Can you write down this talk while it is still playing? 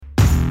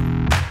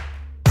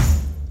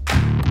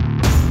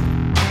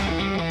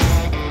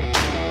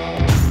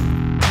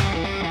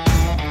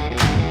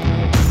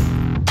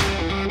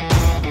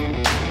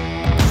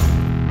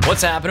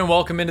What's happening?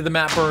 Welcome into the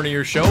Matt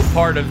Bernier Show,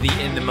 part of the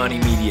In the Money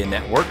Media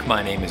Network.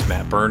 My name is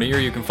Matt Bernier.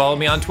 You can follow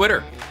me on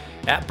Twitter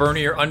at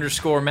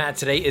Bernier_Matt.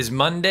 Today is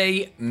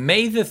Monday,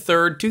 May the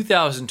 3rd,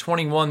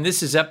 2021.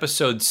 This is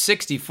episode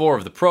 64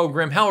 of the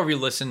program. However you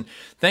listen,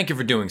 thank you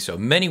for doing so.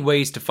 Many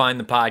ways to find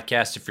the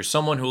podcast if you're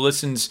someone who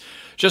listens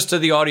just to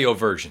the audio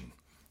version.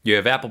 You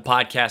have Apple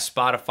Podcasts,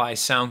 Spotify,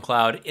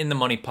 SoundCloud,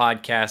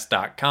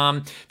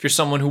 inthemoneypodcast.com. If you're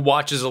someone who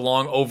watches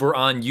along over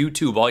on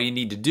YouTube, all you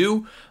need to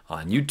do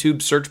on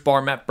YouTube, search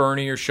bar Matt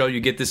Bernier Show. You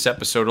get this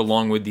episode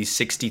along with the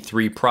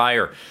 63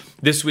 prior.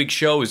 This week's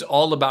show is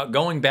all about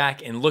going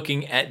back and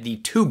looking at the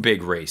two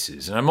big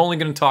races. And I'm only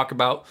going to talk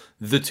about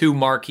the two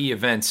marquee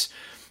events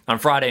on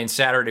Friday and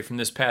Saturday from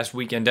this past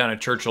weekend down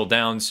at Churchill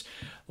Downs.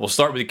 We'll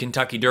start with the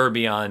Kentucky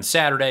Derby on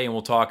Saturday, and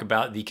we'll talk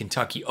about the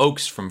Kentucky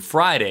Oaks from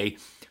Friday.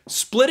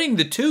 Splitting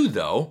the two,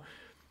 though,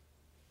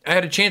 I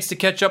had a chance to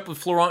catch up with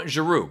Florent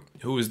Geroux,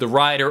 who is the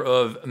rider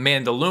of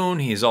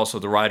Mandaloun. He is also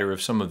the rider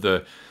of some of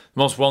the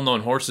most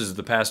well-known horses of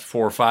the past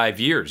 4 or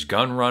 5 years.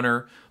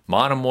 Gunrunner,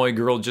 Monomoy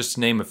Girl, just to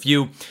name a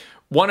few.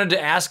 Wanted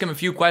to ask him a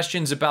few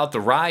questions about the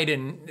ride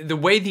and the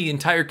way the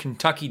entire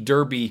Kentucky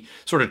Derby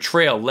sort of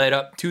trail led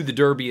up to the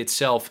Derby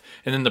itself,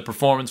 and then the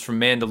performance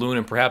from Mandaloun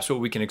and perhaps what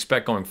we can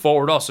expect going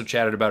forward. Also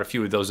chatted about a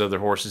few of those other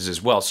horses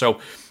as well. So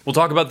we'll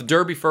talk about the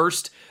Derby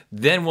first,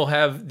 then we'll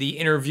have the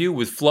interview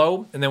with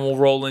Flo, and then we'll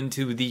roll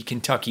into the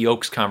Kentucky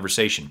Oaks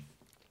conversation.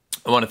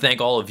 I want to thank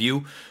all of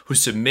you who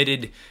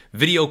submitted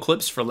video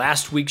clips for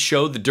last week's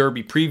show, the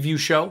Derby preview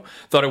show.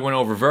 Thought it went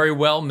over very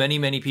well.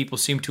 Many people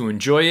seem to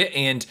enjoy it.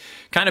 And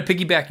kind of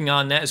piggybacking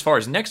on that, as far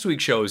as next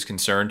week's show is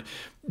concerned,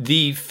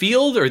 the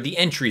field, or the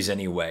entries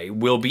anyway,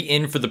 will be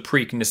in for the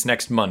Preakness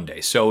next Monday.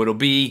 So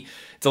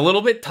it's a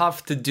little bit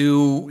tough to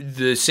do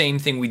the same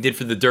thing we did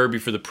for the Derby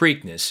for the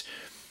Preakness.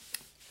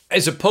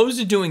 As opposed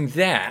to doing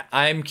that,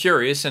 I'm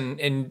curious,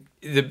 and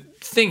the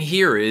thing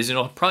here is, and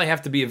it'll probably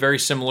have to be a very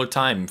similar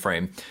time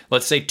frame,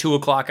 let's say 2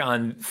 o'clock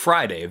on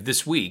Friday of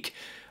this week,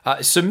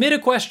 submit a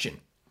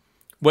question,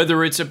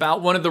 whether it's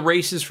about one of the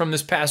races from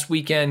this past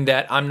weekend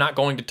that I'm not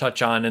going to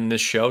touch on in this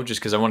show, just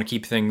because I want to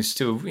keep things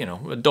to,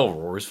 a dull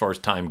roar as far as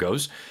time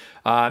goes.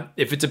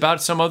 If it's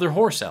about some other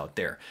horse out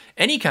there,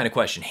 any kind of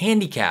question,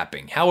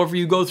 handicapping, however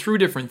you go through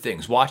different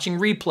things, watching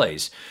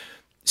replays,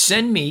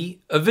 send me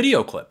a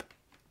video clip.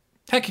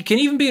 Heck, it can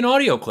even be an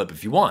audio clip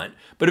if you want,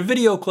 but a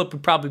video clip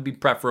would probably be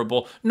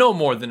preferable, no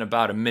more than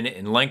about a minute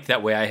in length.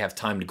 That way I have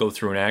time to go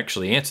through and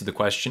actually answer the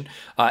question.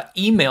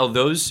 Email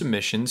those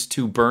submissions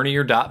to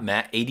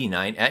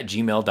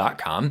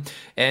bernier.matt89@gmail.com,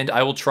 and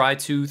I will try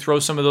to throw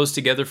some of those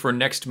together for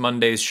next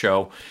Monday's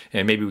show,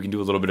 and maybe we can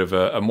do a little bit of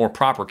a more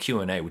proper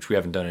Q&A, which we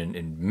haven't done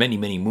in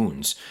many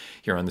moons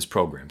here on this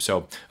program.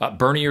 So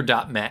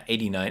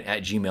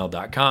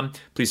bernier.matt89@gmail.com.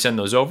 Please send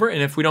those over,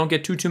 and if we don't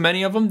get too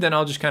many of them, then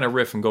I'll just kind of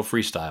riff and go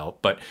freestyle.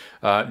 But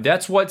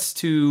that's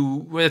what's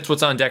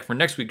on deck for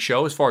next week's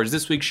show. As far as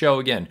this week's show,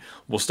 again,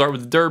 we'll start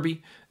with the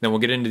Derby, then we'll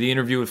get into the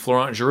interview with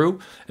Florent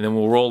Geroux, and then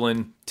we'll roll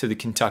into the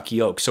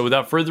Kentucky Oaks. So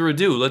without further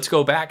ado, let's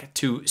go back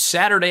to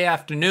Saturday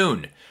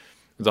afternoon,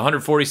 the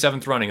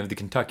 147th running of the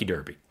Kentucky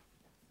Derby.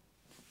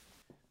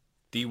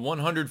 The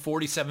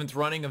 147th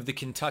running of the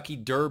Kentucky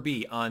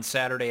Derby on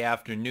Saturday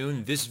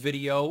afternoon. This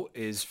video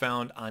is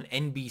found on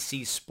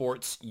NBC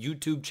Sports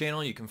YouTube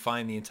channel. You can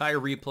find the entire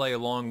replay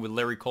along with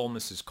Larry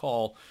Colmus's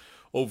call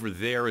over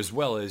there, as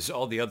well as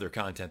all the other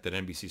content that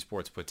NBC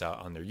Sports puts out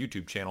on their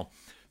YouTube channel.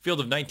 Field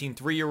of 19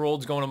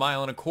 3-year-olds going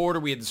 1.25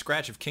 miles. We had the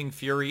scratch of King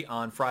Fury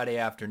on Friday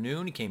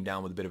afternoon. He came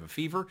down with a bit of a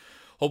fever.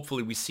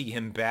 Hopefully we see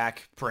him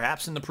back,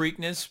 perhaps in the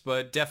Preakness,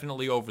 but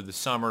definitely over the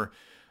summer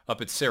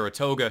up at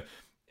Saratoga.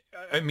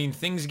 I mean,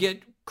 things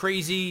get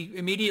crazy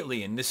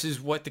immediately, and this is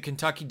what the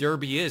Kentucky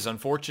Derby is,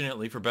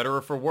 unfortunately, for better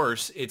or for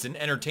worse. It's an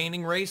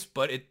entertaining race,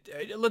 but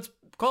let's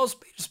call a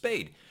spade a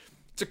spade.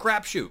 It's a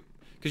crapshoot,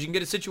 because you can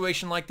get a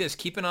situation like this.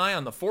 Keep an eye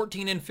on the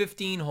 14 and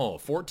 15 hole.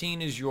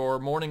 14 is your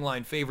morning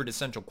line favorite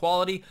Essential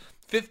Quality.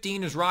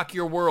 15 is Rock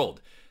Your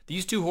World.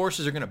 These two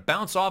horses are going to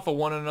bounce off of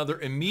one another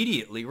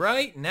immediately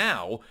right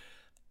now,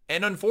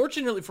 and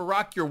unfortunately for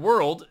Rock Your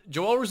World,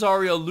 Joel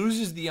Rosario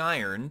loses the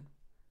iron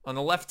on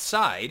the left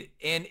side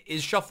and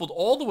is shuffled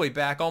all the way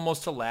back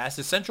almost to last.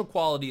 Essential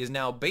Quality is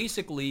now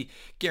basically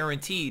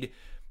guaranteed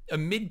a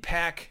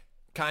mid-pack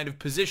kind of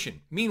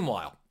position.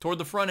 Meanwhile, toward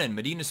the front end,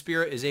 Medina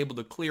Spirit is able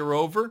to clear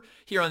over.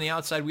 Here on the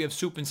outside, we have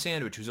Soup and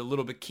Sandwich, who's a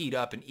little bit keyed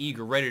up and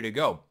eager, ready to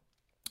go.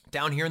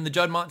 Down here in the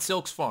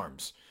Juddmonte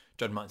Farms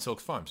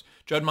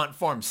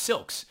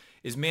Silks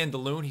is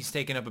Mandaloun. He's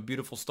taken up a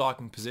beautiful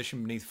stalking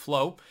position beneath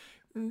Flo.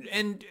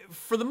 And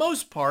for the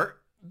most part,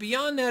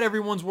 beyond that,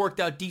 everyone's worked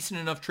out decent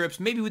enough trips,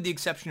 maybe with the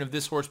exception of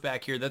this horse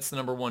back here. That's the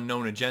number one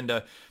known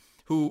agenda,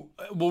 who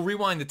will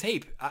rewind the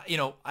tape.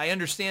 I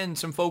understand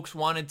some folks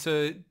wanted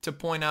to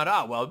point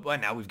out, well,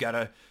 now we've got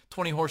a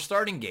 20-horse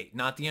starting gate,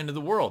 not the end of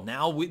the world.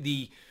 Now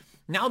the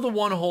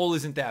one hole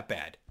isn't that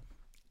bad.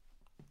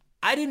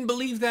 I didn't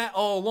believe that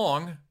all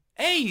along.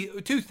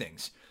 Two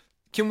things.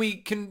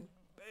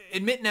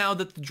 admit now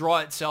that the draw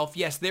itself,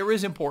 yes, there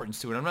is importance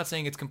to it. I'm not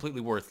saying it's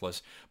completely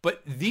worthless,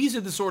 but these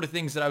are the sort of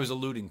things that I was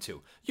alluding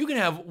to. You can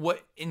have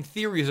what in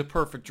theory is a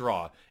perfect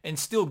draw and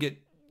still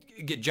get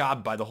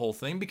jobbed by the whole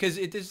thing because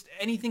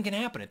anything can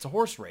happen. It's a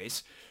horse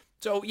race.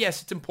 So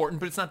yes, it's important,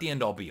 but it's not the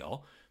end all be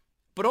all.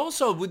 But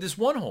also with this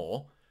one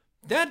hole,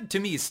 that to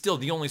me is still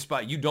the only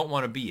spot you don't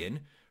want to be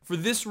in for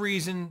this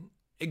reason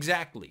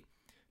exactly.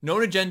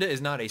 Known Agenda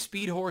is not a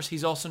speed horse.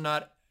 He's also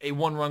not a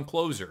one-run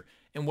closer.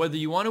 And whether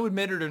you want to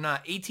admit it or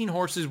not, 18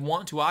 horses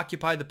want to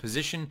occupy the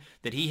position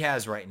that he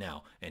has right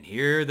now. And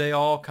here they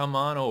all come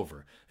on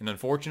over. And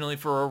unfortunately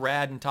for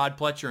Irad and Todd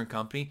Pletcher and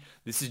company,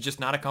 this is just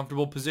not a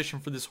comfortable position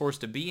for this horse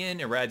to be in.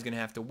 Irad's going to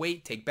have to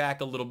wait, take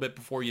back a little bit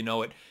before you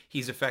know it.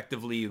 He's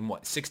effectively in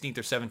 16th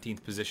or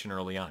 17th position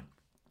early on.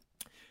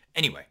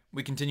 Anyway,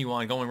 we continue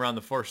on going around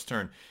the first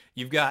turn.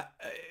 You've got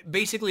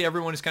basically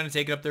everyone is kind of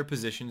taking up their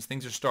positions.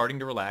 Things are starting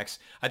to relax.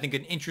 I think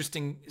an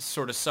interesting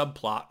sort of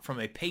subplot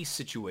from a pace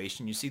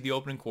situation. You see the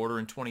opening quarter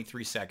in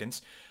 23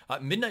 seconds.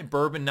 Midnight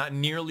Bourbon not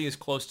nearly as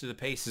close to the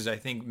pace as I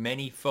think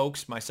many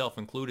folks, myself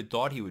included,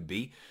 thought he would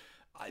be.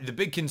 The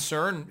big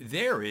concern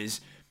there is,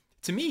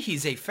 to me,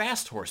 he's a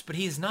fast horse, but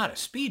he is not a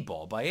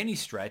speedball by any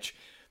stretch.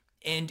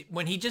 And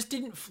when he just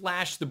didn't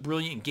flash the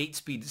brilliant gate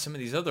speed that some of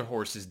these other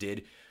horses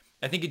did,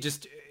 I think it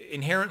just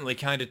inherently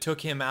kind of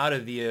took him out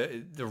of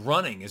the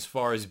running as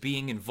far as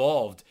being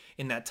involved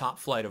in that top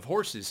flight of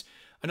horses.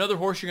 Another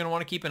horse you're going to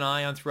want to keep an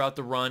eye on throughout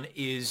the run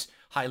is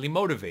Highly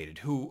Motivated,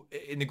 who,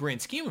 in the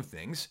grand scheme of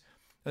things,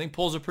 I think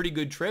pulls a pretty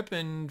good trip,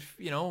 and,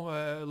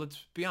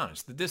 let's be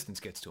honest, the distance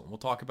gets to him. We'll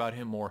talk about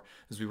him more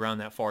as we round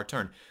that far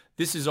turn.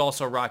 This is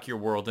also Rock Your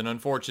World, and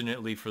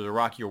unfortunately for the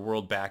Rock Your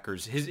World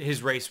backers,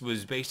 his race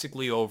was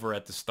basically over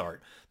at the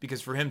start,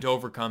 because for him to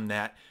overcome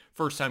that,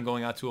 first time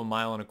going out to 1.25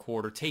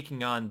 miles,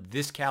 taking on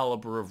this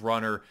caliber of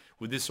runner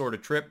with this sort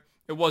of trip,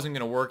 it wasn't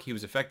going to work. He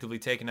was effectively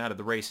taken out of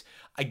the race.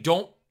 I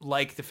don't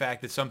like the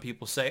fact that some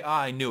people say,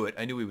 I knew it.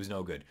 I knew he was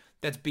no good.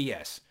 That's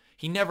BS.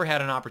 He never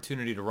had an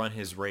opportunity to run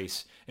his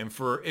race. And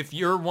if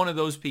you're one of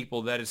those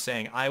people that is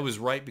saying, I was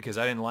right because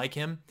I didn't like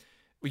him,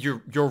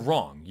 you're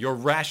wrong. Your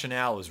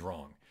rationale is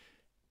wrong.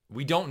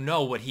 We don't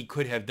know what he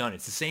could have done.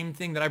 It's the same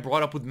thing that I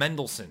brought up with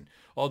Mendelssohn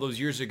all those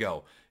years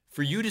ago.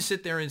 For you to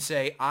sit there and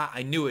say,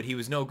 I knew it, he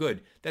was no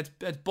good, that's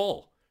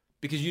bull.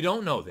 Because you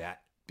don't know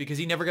that. Because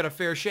he never got a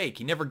fair shake.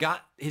 He never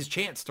got his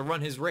chance to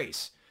run his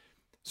race.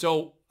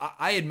 So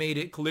I had made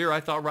it clear I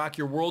thought Rock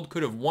Your World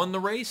could have won the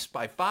race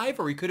by 5,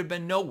 or he could have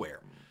been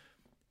nowhere.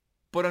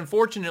 But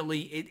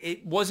unfortunately,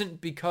 it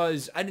wasn't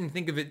because I didn't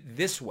think of it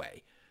this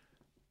way.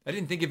 I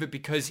didn't think of it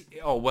because,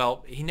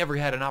 he never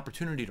had an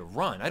opportunity to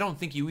run. I don't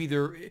think it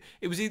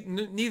was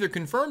neither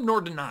confirmed nor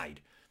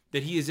denied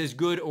that he is as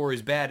good or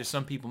as bad as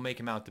some people make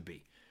him out to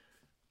be.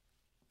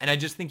 And I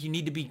just think you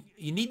need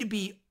to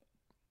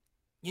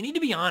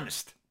be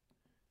honest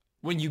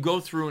when you go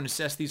through and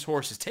assess these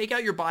horses. Take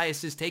out your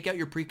biases, take out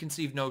your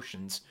preconceived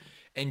notions,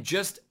 and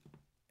just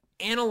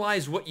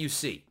analyze what you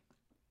see.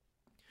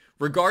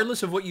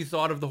 Regardless of what you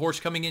thought of the horse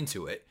coming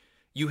into it,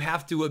 you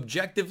have to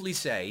objectively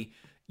say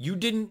you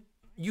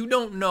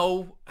don't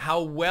know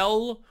how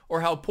well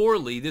or how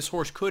poorly this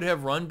horse could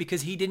have run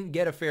because he didn't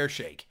get a fair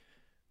shake.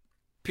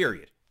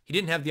 Period. He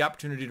didn't have the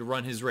opportunity to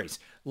run his race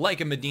like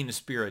a Medina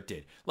Spirit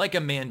did, like a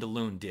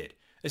Mandaloon did.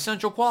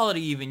 Essential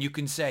Quality even, you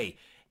can say,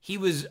 he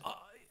was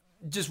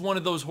just one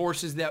of those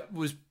horses that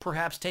was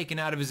perhaps taken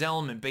out of his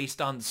element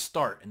based on the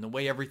start and the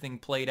way everything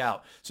played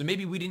out. So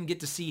maybe we didn't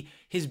get to see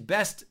his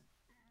best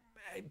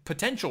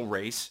potential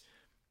race.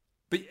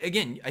 But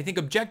again, I think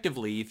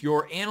objectively, if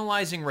you're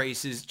analyzing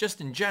races just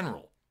in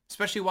general,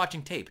 especially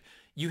watching tape,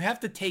 you have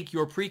to take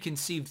your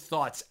preconceived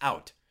thoughts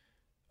out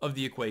of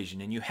the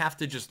equation, and you have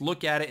to just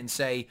look at it and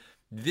say,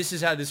 this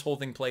is how this whole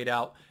thing played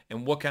out,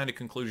 and what kind of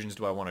conclusions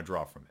do I want to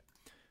draw from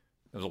it?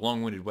 That was a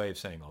long-winded way of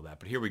saying all that,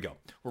 but here we go.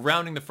 We're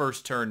rounding the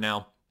first turn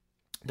now.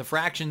 The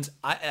fractions,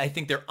 I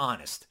think they're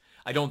honest.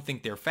 I don't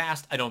think they're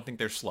fast. I don't think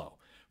they're slow.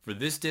 For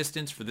this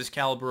distance, for this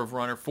caliber of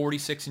runner,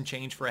 46 and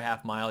change for a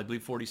half mile, I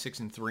believe 46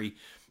 and 3,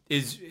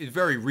 is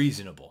very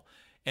reasonable.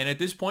 And at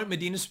this point,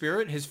 Medina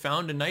Spirit has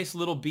found a nice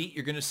little beat.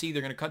 You're going to see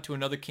they're going to cut to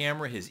another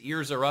camera. His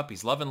ears are up.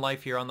 He's loving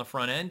life here on the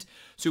front end.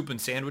 Soup and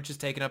Sandwich has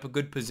taken up a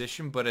good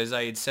position. But as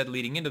I had said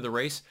leading into the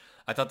race,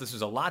 I thought this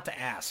was a lot to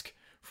ask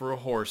for a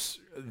horse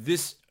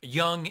this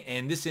young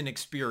and this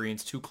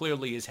inexperienced, who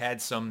clearly has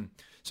had some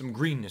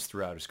greenness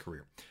throughout his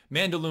career.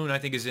 Mandaloon, I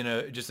think, is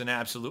in just an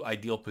absolute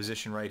ideal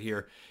position right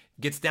here.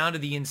 Gets down to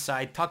the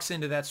inside, tucks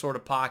into that sort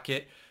of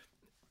pocket.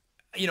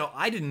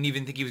 I didn't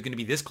even think he was going to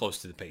be this close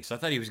to the pace. I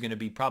thought he was going to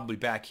be probably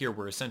back here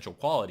where Essential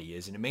Quality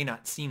is, and it may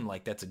not seem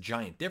like that's a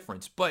giant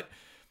difference, but,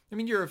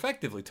 you're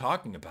effectively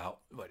talking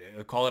about,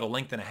 call it a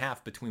length and a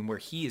half between where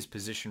he is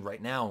positioned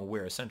right now and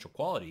where Essential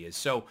Quality is.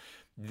 So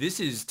this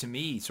is, to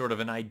me, sort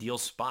of an ideal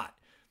spot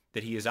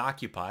that he has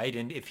occupied,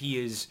 and if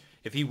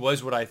he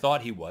was what I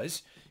thought he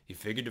was, he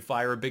figured to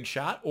fire a big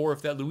shot, or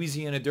if that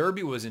Louisiana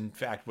Derby was in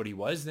fact what he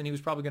was, then he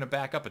was probably going to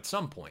back up at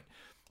some point.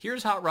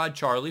 Here's Hot Rod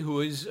Charlie,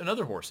 who is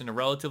another horse in a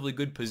relatively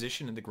good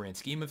position in the grand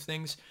scheme of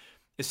things.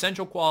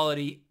 Essential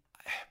Quality,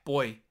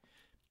 boy,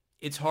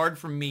 it's hard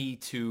for me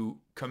to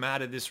come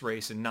out of this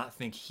race and not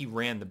think he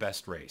ran the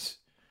best race.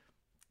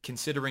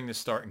 Considering the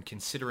start and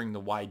considering the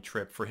wide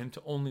trip, for him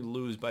to only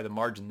lose by the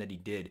margin that he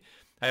did,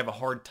 I have a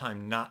hard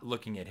time not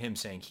looking at him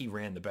saying he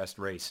ran the best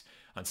race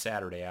on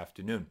Saturday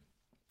afternoon.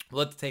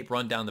 Let the tape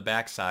run down the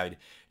backside.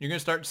 You're going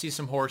to start to see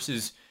some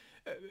horses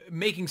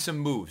making some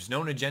moves.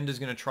 Known Agenda is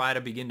going to try to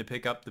begin to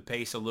pick up the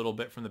pace a little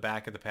bit from the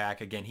back of the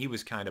pack. Again, he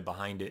was kind of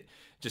behind it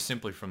just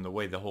simply from the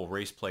way the whole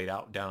race played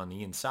out down on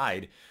the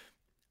inside.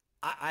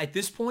 At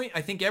this point,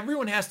 I think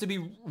everyone has to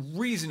be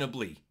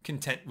reasonably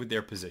content with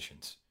their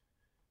positions.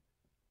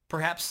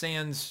 Perhaps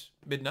Sans,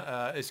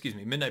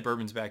 Midnight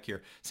Bourbon's back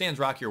here. Sans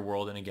Rock Your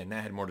World, and again,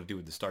 that had more to do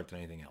with the start than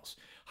anything else.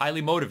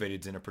 Highly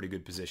Motivated's in a pretty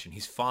good position.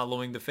 He's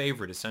following the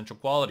favorite, Essential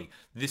Quality.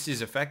 This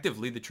is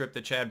effectively the trip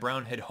that Chad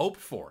Brown had hoped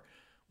for,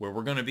 where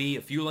we're going to be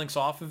a few lengths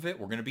off of it.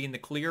 We're going to be in the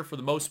clear for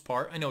the most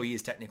part. I know he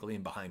is technically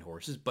in behind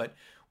horses, but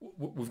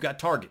we've got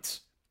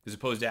targets as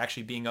opposed to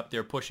actually being up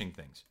there pushing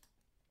things.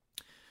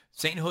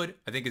 Sainthood,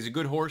 I think, is a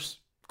good horse.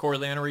 Corey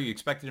Lanery, you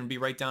expected him to be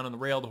right down on the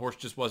rail. The horse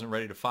just wasn't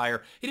ready to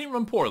fire. He didn't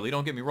run poorly,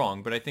 don't get me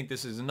wrong, but I think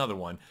this is another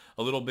one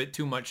a little bit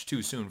too much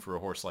too soon for a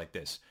horse like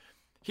this.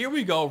 Here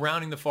we go,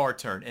 rounding the far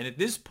turn. And at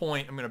this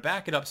point, I'm going to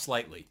back it up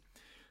slightly.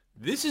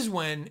 This is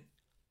when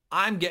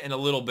I'm getting a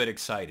little bit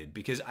excited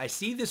because I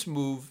see this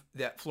move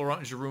that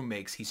Florent Geroux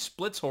makes. He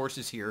splits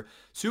horses here.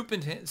 Soup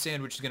and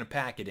Sandwich is going to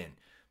pack it in.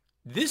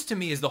 This to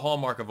me is the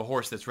hallmark of a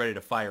horse that's ready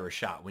to fire a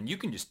shot. When you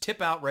can just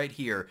tip out right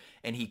here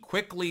and he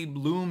quickly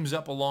looms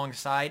up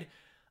alongside,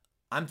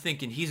 I'm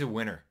thinking he's a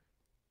winner.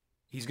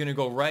 He's going to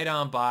go right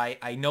on by.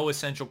 I know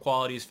Essential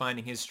Quality is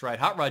finding his stride.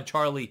 Hot Rod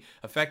Charlie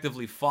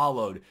effectively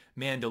followed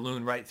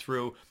Mandaloun right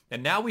through.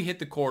 And now we hit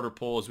the quarter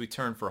pole as we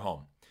turn for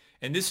home.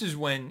 And this is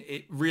when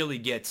it really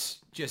gets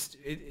just,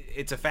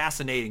 it's a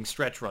fascinating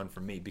stretch run for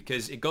me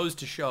because it goes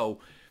to show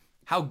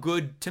how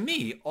good, to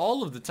me,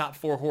 all of the top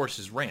four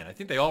horses ran. I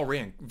think they all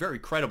ran very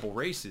credible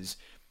races,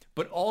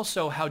 but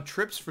also how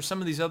trips for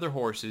some of these other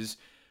horses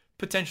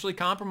potentially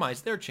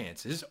compromised their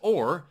chances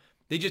or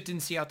they just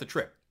didn't see out the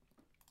trip.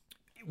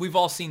 We've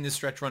all seen this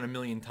stretch run a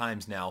million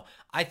times now.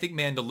 I think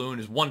Mandaloun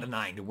is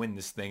 1-9 to win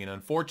this thing, and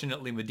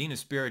unfortunately, Medina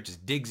Spirit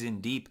just digs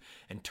in deep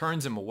and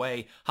turns him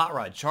away. Hot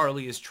Rod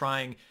Charlie is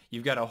trying.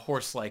 You've got a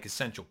horse like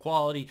Essential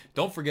Quality.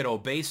 Don't forget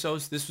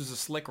Obesos. This was a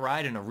slick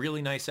ride and a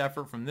really nice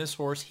effort from this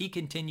horse. He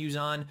continues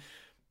on,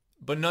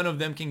 but none of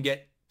them can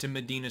get to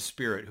Medina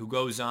Spirit, who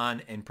goes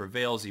on and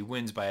prevails. He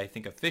wins by, I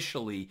think,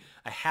 officially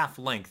a half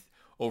length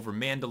over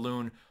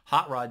Mandaloun,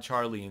 Hot Rod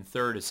Charlie in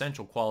third,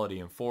 Essential Quality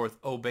in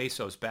fourth,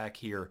 Obesos back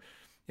here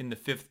in the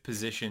fifth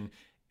position.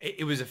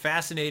 It was a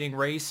fascinating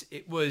race.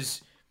 It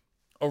was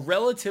a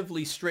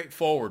relatively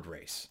straightforward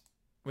race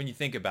when you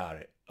think about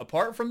it.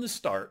 Apart from the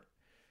start,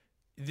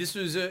 this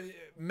was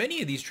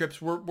many of these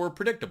trips were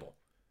predictable,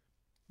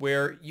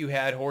 where you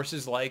had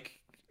horses like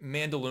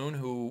Mandaloun,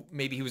 who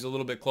maybe he was a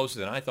little bit closer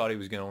than I thought he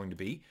was going to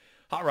be.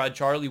 Hot Rod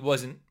Charlie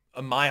wasn't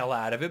a mile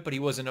out of it, but he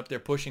wasn't up there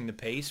pushing the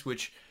pace,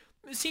 which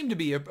seemed to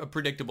be a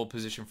predictable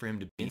position for him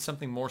to be in,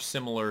 something more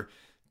similar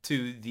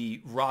to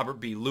the Robert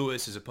B.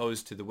 Lewis as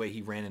opposed to the way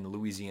he ran in the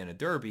Louisiana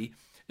Derby.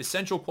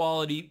 Essential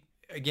Quality,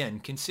 again,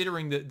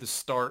 considering the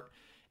start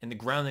and the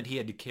ground that he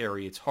had to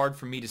carry, it's hard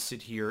for me to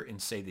sit here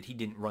and say that he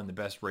didn't run the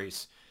best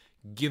race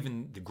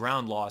given the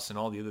ground loss and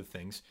all the other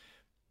things.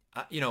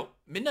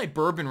 Midnight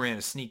Bourbon ran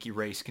a sneaky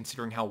race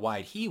considering how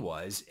wide he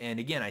was. And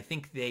again, I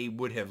think they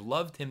would have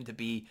loved him to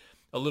be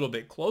a little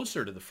bit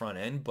closer to the front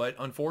end, but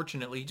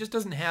unfortunately, he just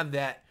doesn't have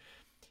that.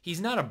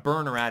 He's not a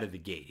burner out of the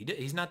gate.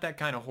 He's not that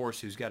kind of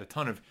horse who's got a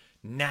ton of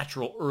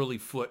natural early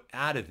foot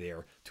out of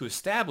there to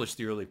establish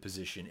the early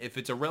position. If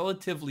it's a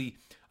relatively,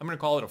 I'm going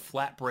to call it a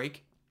flat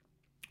break,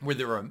 where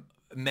there are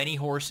many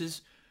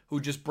horses who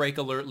just break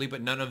alertly,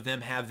 but none of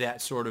them have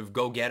that sort of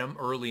go get 'em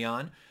early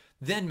on,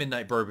 then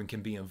Midnight Bourbon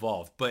can be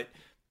involved. But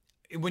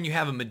when you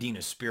have a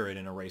Medina Spirit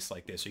in a race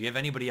like this, or you have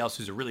anybody else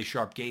who's a really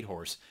sharp gate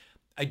horse,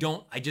 I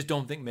just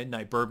don't think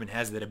Midnight Bourbon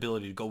has that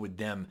ability to go with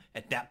them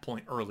at that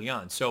point early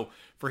on. So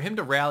for him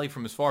to rally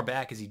from as far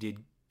back as he did,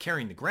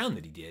 carrying the ground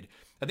that he did,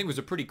 I think was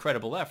a pretty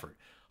credible effort.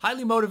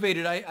 Highly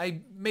Motivated,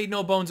 I made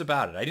no bones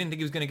about it. I didn't think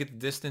he was going to get the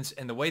distance,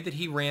 and the way that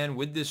he ran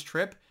with this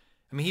trip,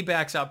 I mean, he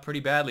backs out pretty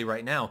badly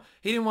right now.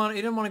 He didn't want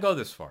to go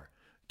this far.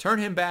 Turn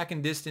him back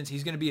in distance.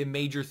 He's going to be a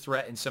major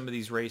threat in some of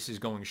these races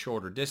going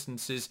shorter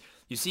distances.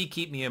 You see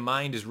Keep Me in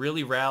Mind is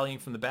really rallying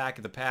from the back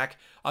of the pack.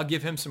 I'll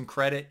give him some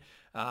credit.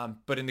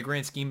 But in the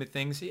grand scheme of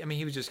things,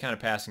 he was just kind of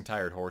passing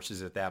tired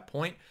horses at that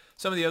point.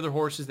 Some of the other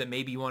horses that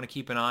maybe you want to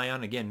keep an eye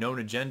on, again, Known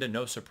Agenda,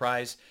 no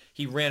surprise.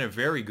 He ran a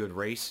very good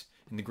race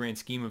in the grand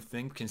scheme of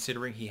things,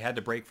 considering he had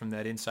to break from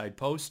that inside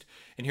post.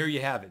 And here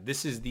you have it.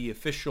 This is the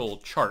official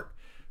chart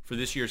for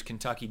this year's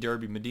Kentucky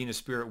Derby. Medina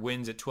Spirit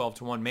wins at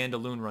 12-1.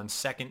 Mandaloun runs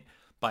second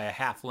by a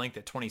half length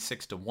at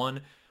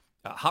 26-1.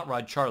 Hot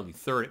Rod Charlie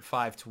third at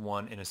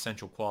 5-1. And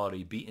Essential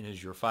Quality, beaten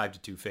as your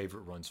 5-2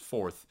 favorite, runs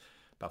fourth,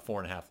 about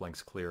 4.5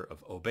 lengths clear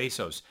of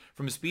Obesos.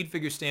 From a speed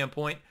figure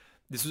standpoint,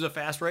 this was a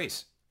fast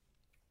race.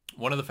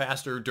 One of the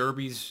faster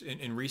derbies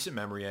in recent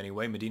memory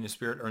anyway. Medina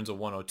Spirit earns a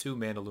 102,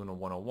 Mandaloun a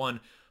 101.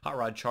 Hot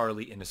Rod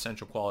Charlie and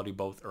Essential Quality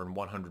both earn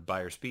 100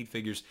 buyer speed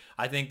figures.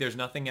 I think there's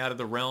nothing out of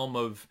the realm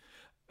of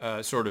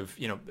sort of,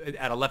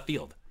 out of left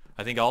field.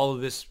 I think all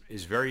of this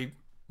is very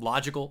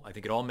logical. I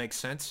think it all makes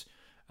sense.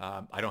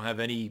 I don't have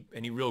any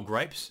real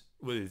gripes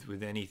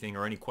with anything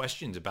or any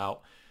questions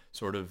about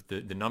sort of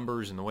the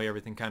numbers and the way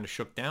everything kind of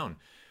shook down.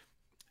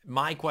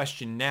 My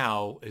question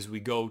now as we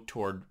go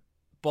toward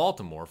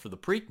Baltimore for the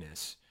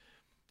Preakness,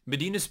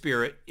 Medina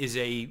Spirit is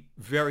a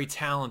very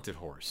talented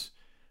horse,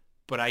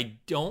 but I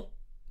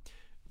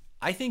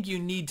think you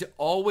need to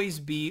always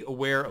be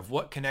aware of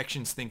what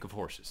connections think of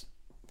horses,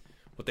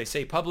 what they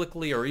say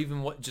publicly, or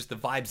even what just the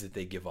vibes that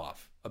they give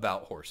off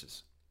about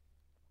horses.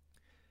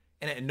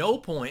 And at no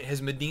point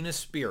has Medina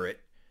Spirit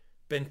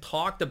been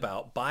talked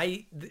about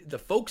by the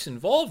folks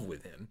involved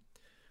with him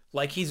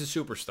like he's a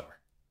superstar.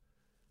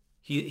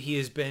 He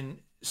has been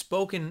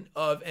spoken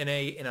of in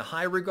a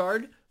high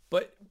regard,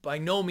 but by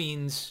no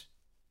means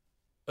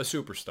a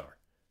superstar.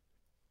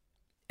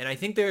 And I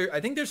think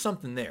there's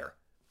something there,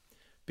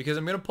 because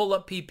I'm going to pull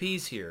up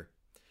PPs here.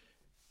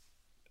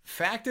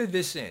 Factor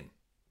this in.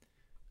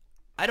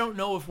 I don't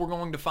know if we're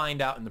going to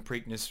find out in the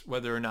Preakness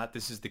whether or not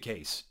this is the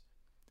case.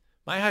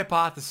 My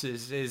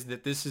hypothesis is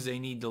that this is a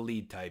need to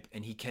lead type,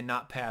 and he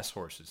cannot pass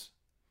horses.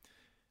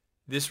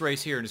 This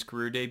race here in his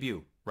career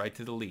debut, right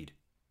to the lead.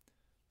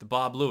 The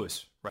Bob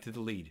Lewis, right to the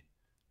lead.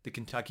 The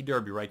Kentucky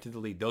Derby, right to the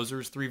lead. Those are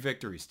his 3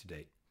 victories to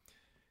date.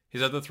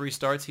 His other 3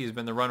 starts, he has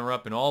been the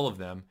runner-up in all of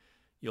them.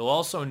 You'll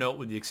also note,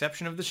 with the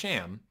exception of the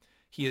Sham,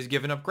 he has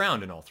given up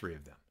ground in all 3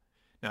 of them.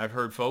 Now, I've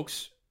heard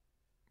folks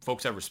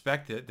I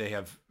respect that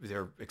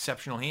they're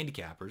exceptional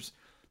handicappers,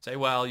 say,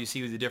 well, you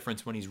see the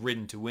difference when he's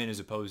ridden to win as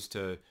opposed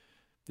to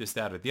this,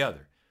 that, or the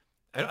other.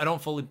 I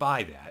don't fully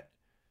buy that.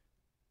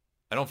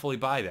 I don't fully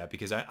buy that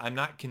because I'm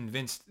not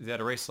convinced that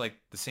a race like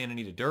the Santa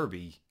Anita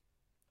Derby,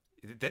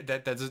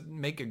 that doesn't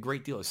make a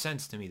great deal of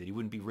sense to me, that he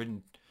wouldn't be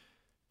ridden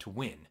to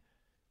win.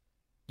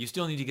 You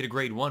still need to get a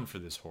grade 1 for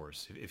this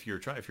horse if you're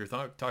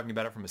talking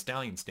about it from a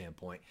stallion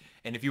standpoint.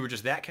 And if you were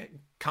just that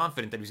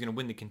confident that he was going to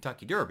win the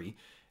Kentucky Derby,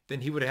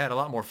 then he would have had a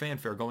lot more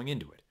fanfare going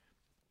into it.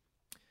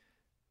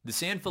 The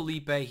San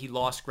Felipe, he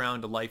lost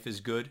ground to Life is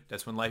Good.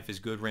 That's when Life is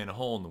Good ran a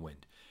hole in the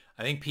wind.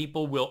 I think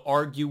people will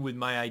argue with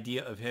my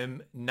idea of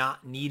him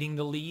not needing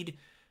the lead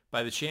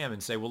by the Sham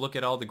and say, well, look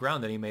at all the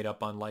ground that he made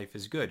up on Life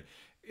is Good.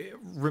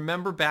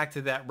 Remember back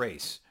to that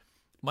race.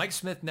 Mike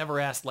Smith never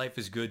asked Life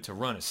is Good to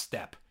run a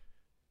step.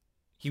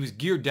 He was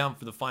geared down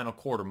for the final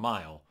quarter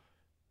mile,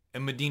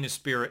 and Medina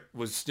Spirit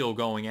was still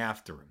going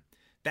after him.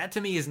 That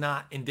to me is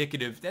not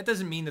indicative. That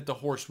doesn't mean that the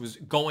horse was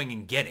going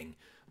and getting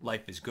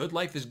Life is Good.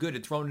 Life is Good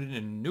had thrown it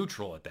in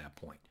neutral at that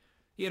point.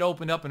 He had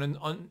opened up an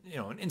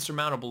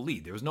insurmountable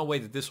lead. There was no way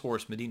that this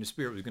horse, Medina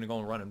Spirit, was going to go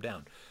and run him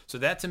down. So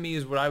that to me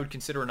is what I would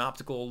consider an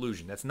optical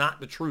illusion. That's not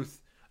the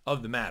truth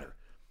of the matter.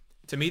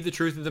 To me, the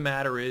truth of the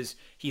matter is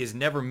he has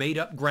never made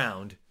up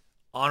ground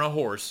on a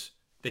horse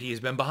that he has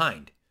been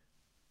behind.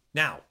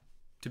 Now,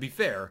 to be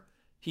fair,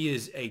 he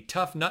is a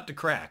tough nut to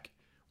crack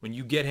when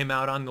you get him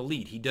out on the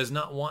lead. He does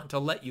not want to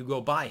let you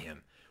go by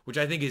him, which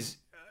I think is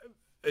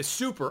a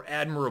super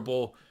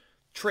admirable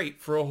trait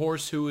for a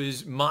horse who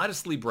is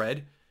modestly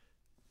bred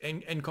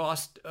and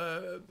cost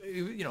a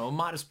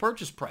modest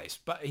purchase price.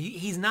 But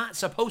he's not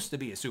supposed to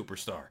be a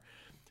superstar,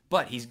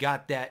 but he's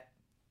got that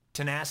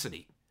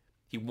tenacity.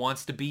 He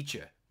wants to beat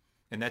you,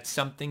 and that's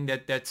something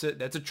that's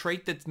a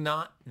trait that's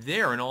not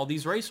there in all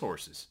these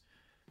racehorses.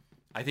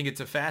 I think it's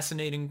a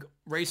fascinating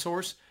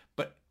racehorse,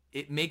 but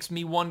it makes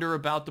me wonder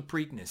about the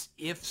Preakness.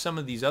 If some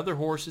of these other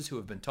horses who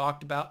have been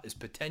talked about as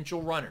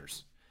potential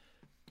runners,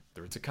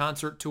 whether it's a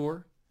Concert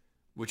Tour,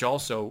 which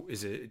also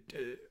is a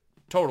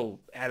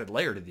total added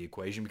layer to the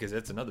equation because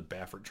that's another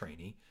Baffert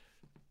trainee,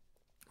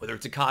 whether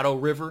it's a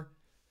Caddo River,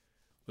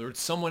 whether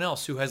it's someone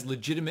else who has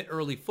legitimate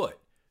early foot,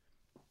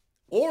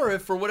 or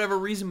if for whatever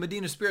reason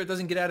Medina Spirit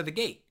doesn't get out of the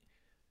gate,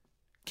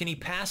 can he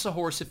pass a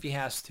horse if he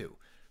has to?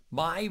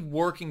 My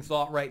working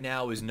thought right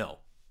now is no,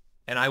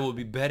 and I will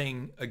be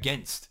betting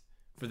against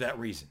for that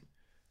reason.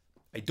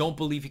 I don't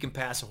believe he can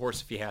pass a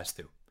horse if he has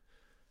to.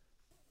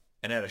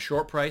 And at a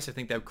short price, I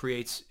think that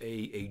creates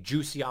a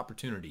juicy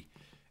opportunity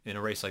in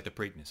a race like the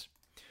Preakness.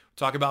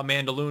 Talk about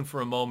Mandaloun for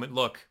a moment.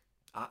 Look,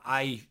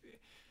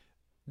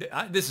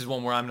 this is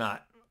one where I'm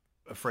not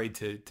afraid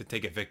to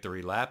take a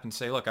victory lap and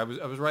say, look, I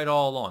was right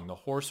all along. The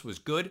horse was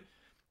good.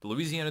 The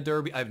Louisiana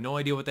Derby, I have no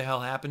idea what the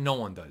hell happened. No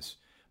one does.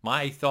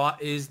 My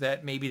thought is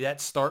that maybe that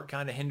start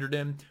kind of hindered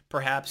him.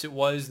 Perhaps it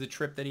was the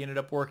trip that he ended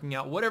up working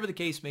out. Whatever the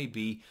case may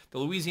be, the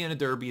Louisiana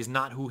Derby is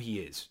not who he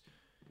is.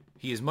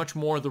 He is much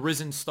more the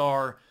risen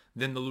star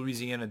than the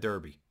Louisiana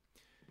Derby.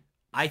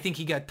 I think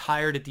he got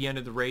tired at the end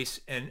of the race,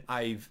 and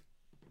I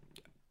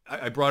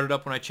brought it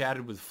up when I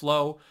chatted with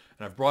Flo,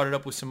 and I've brought it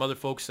up with some other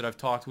folks that I've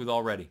talked with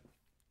already.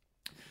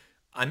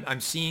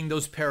 I'm seeing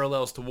those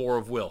parallels to War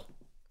of Will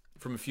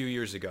from a few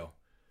years ago,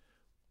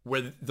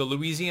 where the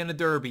Louisiana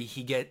Derby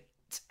he gets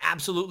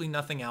absolutely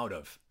nothing out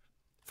of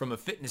from a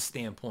fitness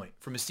standpoint,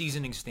 from a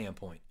seasoning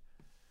standpoint.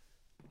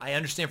 I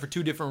understand for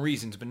two different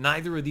reasons, but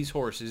neither of these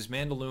horses,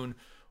 Mandaloun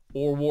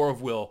or War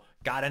of Will,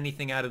 got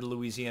anything out of the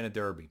Louisiana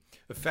Derby,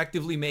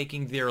 effectively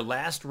making their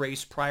last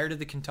race prior to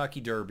the Kentucky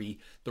Derby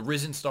the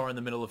Risen Star in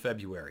the middle of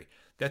February.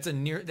 That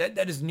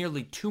is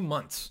nearly 2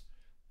 months,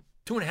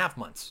 2.5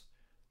 months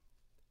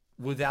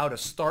without a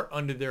start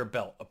under their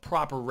belt, a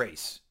proper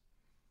race.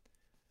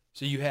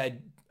 So you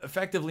had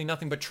effectively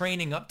nothing but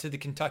training up to the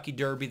Kentucky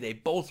Derby. They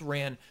both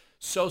ran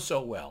so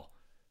well.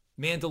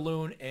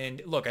 Mandaloun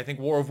and, look, I think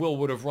War of Will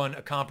would have run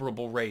a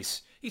comparable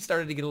race. He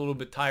started to get a little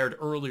bit tired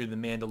earlier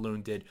than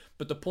Mandaloun did.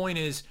 But the point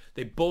is,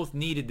 they both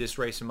needed this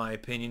race, in my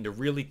opinion, to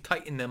really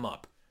tighten them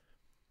up.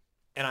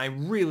 And I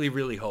really,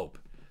 really hope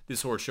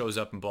this horse shows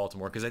up in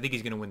Baltimore, because I think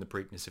he's going to win the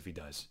Preakness if he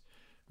does.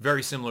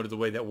 Very similar to the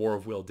way that War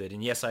of Will did.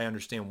 And yes, I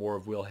understand War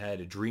of Will had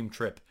a dream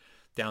trip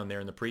down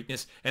there in the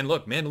Preakness. And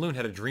look, Mandaloun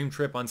had a dream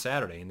trip on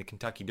Saturday in the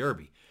Kentucky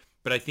Derby.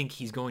 But I think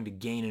he's going to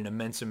gain an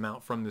immense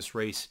amount from this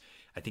race.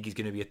 I think he's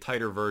going to be a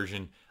tighter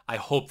version. I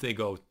hope they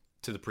go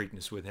to the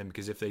Preakness with him,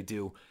 because if they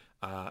do,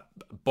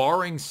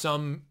 barring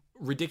some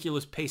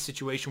ridiculous pace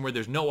situation where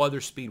there's no other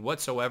speed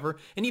whatsoever,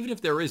 and even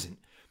if there isn't,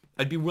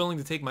 I'd be willing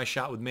to take my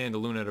shot with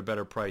Mandaloun at a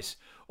better price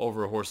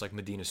over a horse like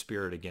Medina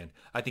Spirit again.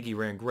 I think he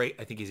ran great.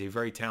 I think he's a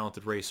very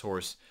talented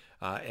racehorse.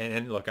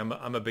 And look, I'm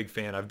a big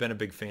fan. I've been a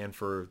big fan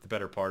for the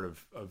better part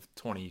of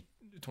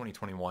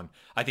 2021.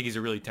 I think he's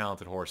a really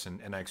talented horse,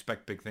 and I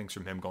expect big things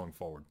from him going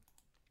forward.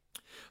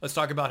 Let's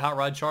talk about Hot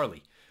Rod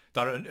Charlie.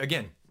 Thought,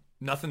 again,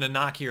 nothing to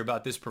knock here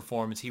about this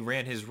performance. He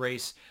ran his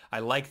race. I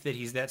like that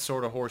he's that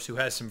sort of horse who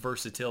has some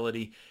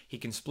versatility. He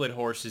can split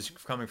horses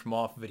coming from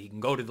off of it. He can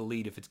go to the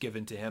lead if it's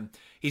given to him.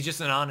 He's just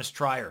an honest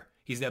trier.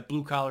 He's that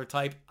blue-collar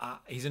type.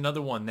 He's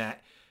another one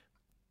that,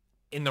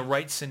 in the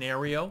right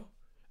scenario,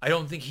 I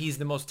don't think he's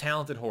the most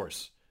talented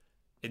horse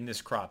in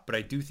this crop, but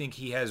I do think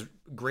he has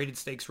graded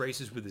stakes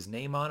races with his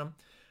name on him.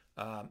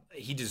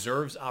 He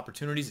deserves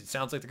opportunities. It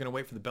sounds like they're going to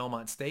wait for the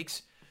Belmont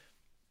Stakes.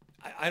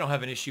 I don't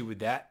have an issue with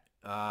that.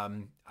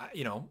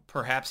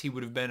 Perhaps he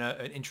would have been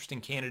an interesting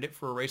candidate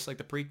for a race like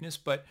the Preakness,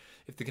 but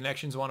if the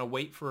connections want to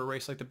wait for a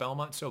race like the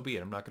Belmont, so be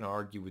it. I'm not going to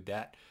argue with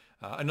that.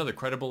 Another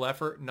credible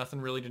effort.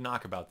 Nothing really to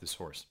knock about this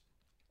horse.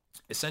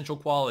 Essential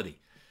Quality.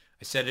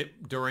 I said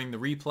it during the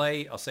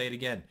replay. I'll say it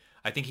again.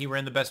 I think he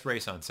ran the best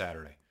race on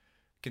Saturday.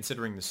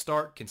 Considering the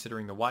start,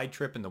 considering the wide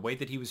trip, and the way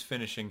that he was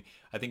finishing,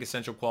 I think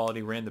Essential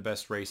Quality ran the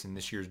best race in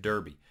this year's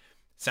Derby.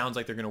 Sounds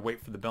like they're going to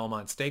wait for the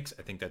Belmont Stakes.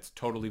 I think that's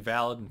totally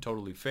valid and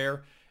totally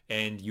fair.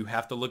 And you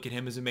have to look at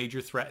him as a major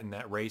threat in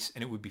that race.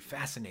 And it would be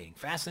fascinating.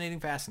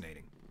 Fascinating.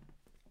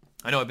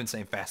 I know I've been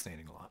saying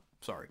fascinating a lot.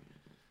 Sorry.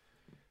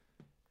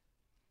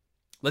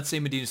 Let's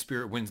say Medina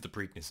Spirit wins the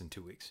Preakness in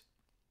 2 weeks.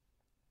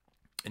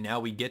 And now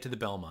we get to the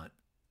Belmont.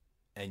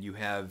 And you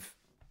have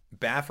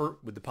Baffert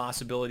with the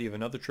possibility of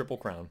another Triple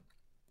Crown.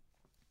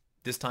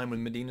 This time with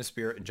Medina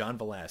Spirit and John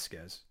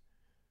Velasquez.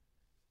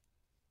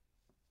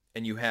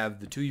 And you have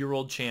the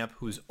 2-year-old champ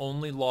whose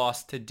only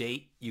loss to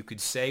date, you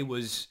could say,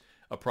 was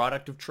a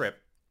product of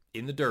trip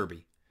in the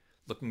Derby,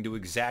 looking to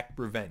exact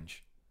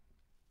revenge.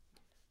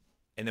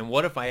 And then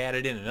what if I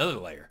added in another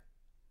layer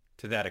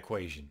to that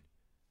equation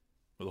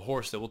with a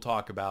horse that we'll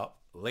talk about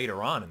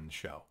later on in the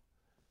show?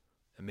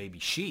 And maybe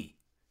she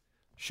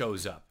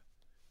shows up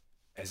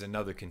as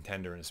another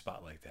contender in a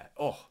spot like that.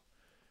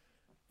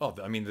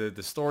 I mean, the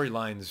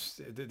storylines,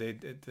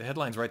 the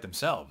headlines write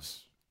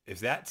themselves if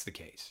that's the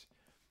case.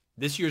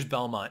 This year's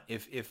Belmont,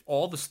 if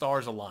all the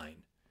stars align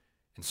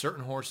and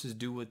certain horses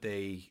do what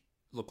they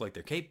look like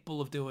they're capable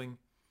of doing,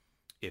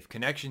 if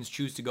connections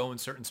choose to go in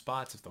certain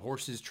spots, if the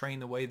horses train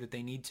the way that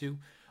they need to,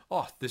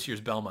 this year's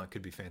Belmont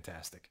could be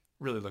fantastic.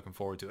 Really looking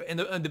forward to it.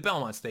 And the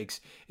Belmont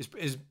Stakes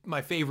is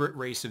my favorite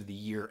race of the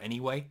year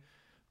anyway.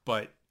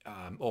 But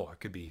it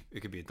could be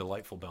a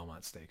delightful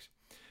Belmont Stakes.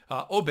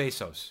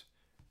 Obesos,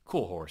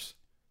 cool horse,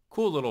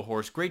 cool little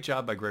horse. Great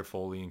job by Greg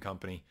Foley and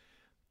company.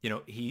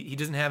 He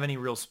doesn't have any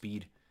real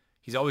speed.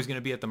 He's always going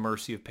to be at the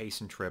mercy of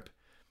pace and trip.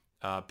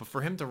 But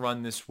for him to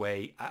run this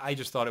way, I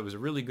just thought it was a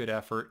really good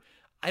effort.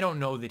 I don't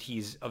know that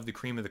he's of the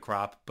cream of the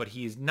crop, but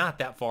he is not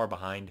that far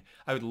behind.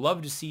 I would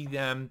love to see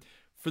them,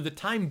 for the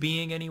time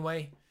being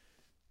anyway,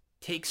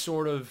 take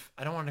sort of,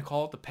 I don't want to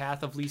call it the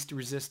path of least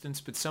resistance,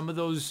 but some of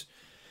those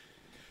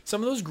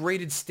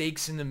graded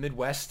stakes in the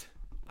Midwest,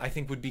 I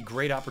think would be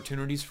great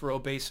opportunities for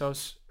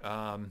Obesos.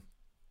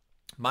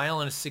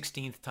 Mile and a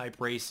 16th type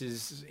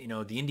races,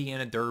 the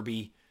Indiana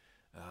Derby,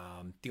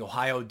 the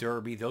Ohio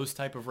Derby, those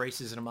type of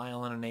races at a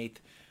mile and an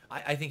eighth.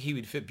 I think he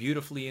would fit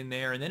beautifully in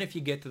there. And then if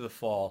you get to the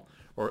fall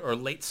or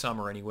late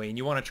summer anyway, and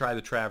you want to try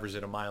the Travers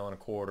at a mile and a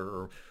quarter,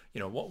 or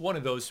one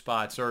of those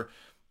spots, or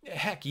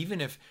heck,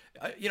 even if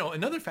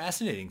another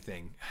fascinating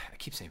thing. I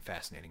keep saying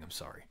fascinating. I'm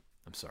sorry.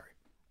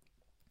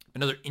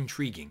 Another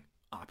intriguing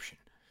option.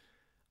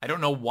 I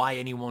don't know why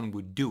anyone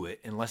would do it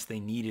unless they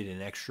needed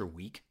an extra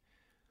week.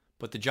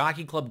 But the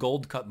Jockey Club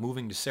Gold Cup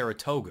moving to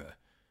Saratoga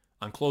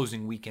on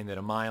closing weekend at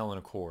a mile and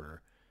a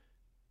quarter,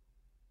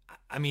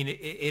 I mean,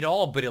 it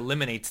all but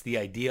eliminates the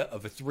idea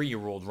of a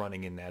 3-year-old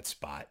running in that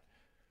spot.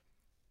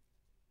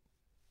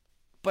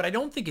 But I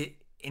don't think it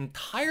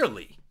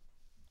entirely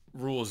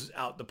rules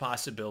out the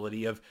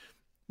possibility of,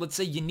 let's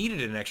say you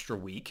needed an extra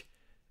week.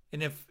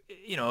 And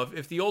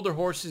if the older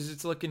horses,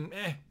 it's looking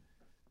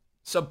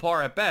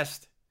subpar at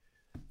best,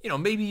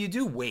 maybe you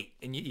do wait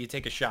and you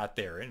take a shot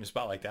there in a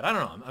spot like that. I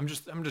don't know. I'm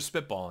just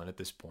spitballing at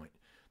this point,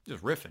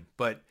 just riffing.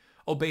 But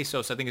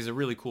Obesos, I think, is a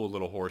really cool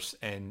little horse,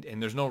 and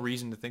there's no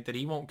reason to think that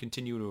he won't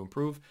continue to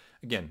improve.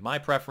 Again, my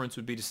preference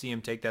would be to see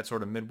him take that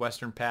sort of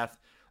Midwestern path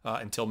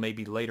until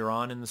maybe later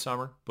on in the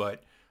summer.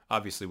 But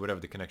obviously, whatever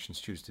the connections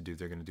choose to do,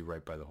 they're going to do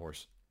right by the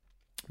horse.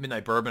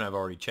 Midnight Bourbon, I've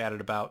already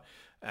chatted about.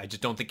 I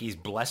just don't think he's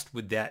blessed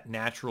with that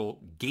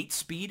natural gait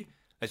speed.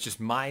 That's just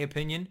my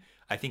opinion.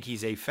 I think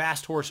he's a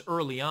fast horse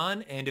early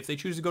on, and if they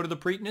choose to go to the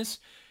Preakness,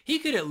 he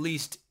could at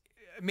least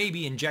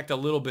maybe inject a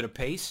little bit of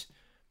pace.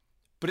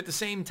 But at the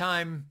same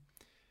time,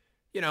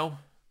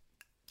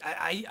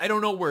 I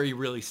don't know where he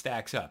really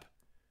stacks up.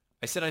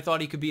 I said I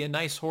thought he could be a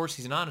nice horse.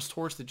 He's an honest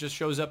horse that just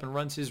shows up and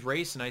runs his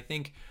race, and I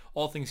think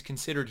all things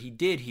considered he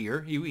did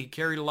here. He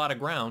carried a lot of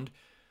ground.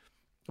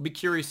 I'll be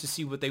curious to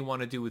see what they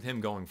want to do with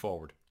him going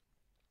forward.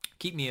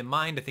 Keep me in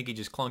mind, I think he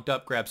just clunked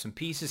up, grabbed some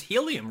pieces.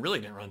 Helium really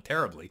didn't run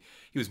terribly.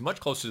 He was much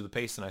closer to the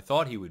pace than I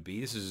thought he would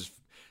be. This is his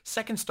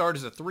second start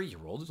as a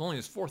 3-year-old. It's only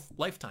his 4th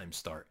lifetime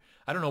start.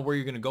 I don't know where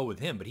you're going to go with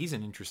him, but he's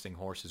an interesting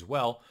horse as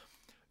well.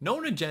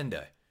 Known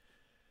Agenda.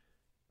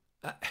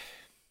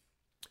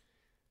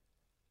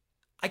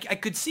 I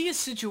could see a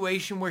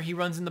situation where he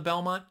runs in the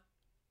Belmont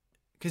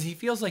because he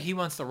feels like he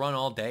wants to run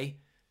all day.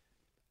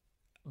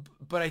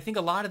 But I think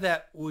a lot of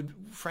that would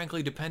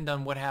frankly depend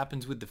on what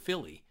happens with the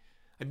filly.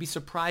 I'd be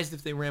surprised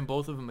if they ran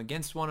both of them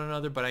against one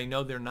another, but I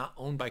know they're not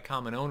owned by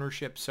common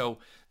ownership, so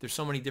there's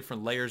so many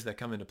different layers that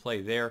come into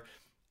play there.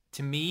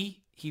 To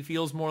me, he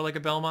feels more like a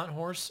Belmont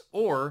horse,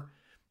 or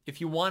if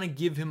you want to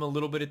give him a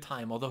little bit of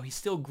time, although he's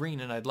still green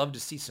and I'd love to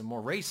see some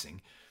more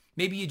racing,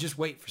 maybe you just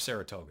wait for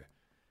Saratoga.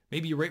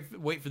 Maybe you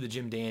wait for the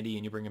Jim Dandy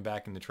and you bring him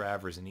back in the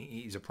Travers, and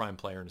he's a prime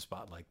player in a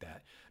spot like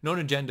that. Known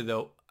Agenda,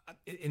 though,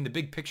 in the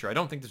big picture, I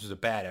don't think this was a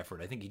bad effort.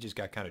 I think he just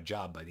got kind of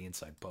jobbed by the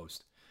inside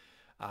post.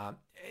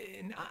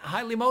 And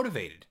highly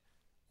motivated.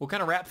 We'll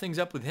kind of wrap things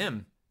up with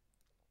him.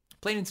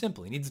 Plain and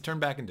simple, he needs to turn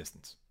back in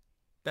distance.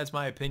 That's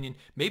my opinion.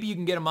 Maybe you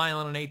can get a mile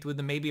and an eighth with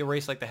him. Maybe a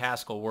race like the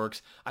Haskell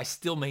works. I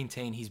still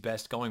maintain he's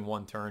best going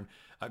one turn,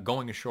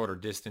 going a shorter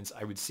distance.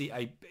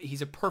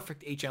 He's a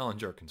perfect H. Allen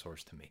Jerkins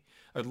horse to me.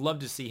 I'd love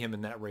to see him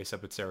in that race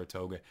up at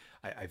Saratoga.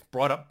 I've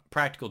brought up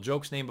Practical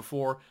Joke's name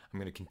before. I'm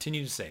going to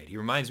continue to say it. He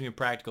reminds me of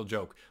Practical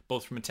Joke,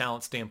 both from a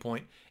talent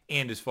standpoint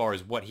and as far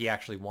as what he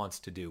actually wants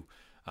to do.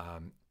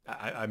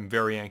 I'm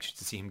very anxious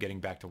to see him getting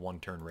back to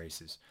one-turn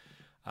races.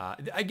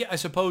 I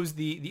suppose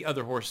the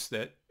other horse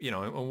that,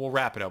 and we'll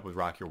wrap it up with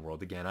Rock Your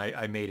World again.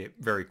 I made it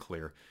very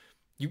clear.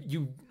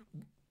 You,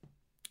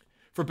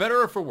 for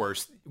better or for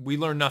worse, we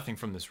learned nothing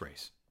from this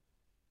race.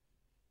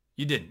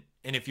 You didn't.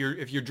 And if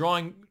you're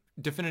drawing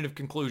definitive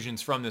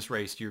conclusions from this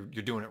race, you're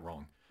doing it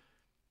wrong.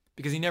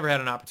 Because he never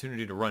had an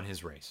opportunity to run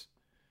his race.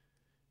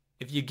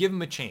 If you give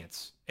him a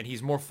chance and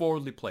he's more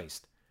forwardly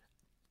placed,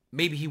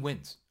 maybe he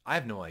wins. I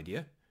have no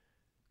idea.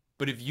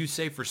 But if you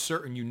say for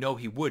certain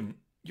he wouldn't,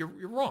 you're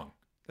wrong.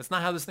 That's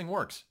not how this thing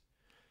works.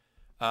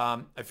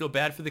 I feel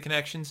bad for the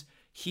connections.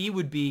 He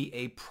would be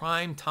a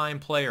prime time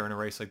player in a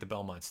race like the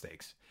Belmont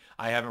Stakes.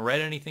 I haven't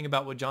read anything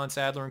about what John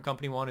Sadler and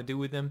company want to do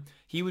with him.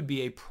 He would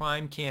be a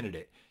prime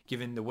candidate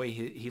given the way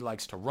he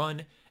likes to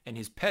run and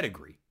his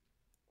pedigree.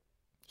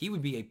 He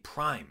would be a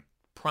prime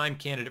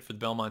candidate for the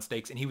Belmont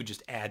Stakes, and he would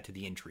just add to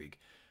the intrigue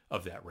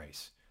of that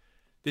race.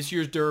 This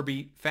year's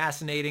Derby,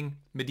 fascinating.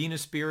 Medina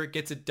Spirit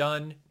gets it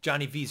done.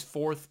 Johnny V's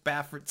 4th,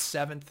 Baffert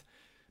 7th.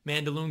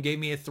 Mandaloon gave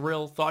me a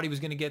thrill. Thought he was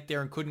going to get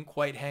there and couldn't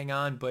quite hang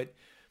on, but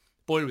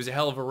boy, it was a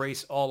hell of a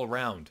race all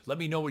around. Let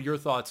me know what your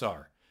thoughts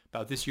are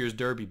about this year's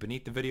Derby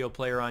beneath the video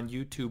player on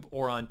YouTube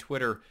or on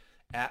Twitter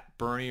at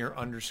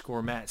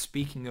Bernier_Matt.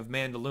 Speaking of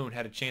Mandaloon,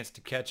 had a chance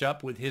to catch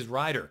up with his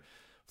rider,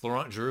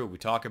 Florent Geroux. We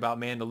talk about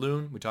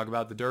Mandaloon, we talk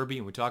about the Derby,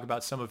 and we talk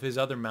about some of his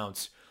other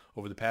mounts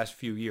over the past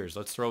few years.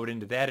 Let's throw it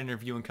into that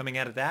interview, and coming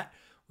out of that,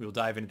 we'll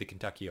dive into the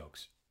Kentucky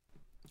Oaks.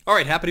 All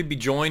right, happy to be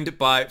joined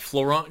by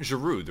Florent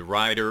Geroux, the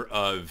rider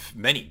of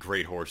many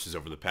great horses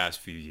over the past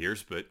few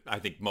years, but I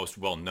think most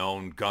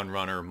well-known,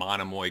 Gunrunner,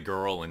 Monomoy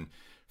Girl, and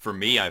for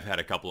me, I've had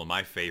a couple of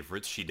my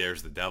favorites, She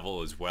Dares the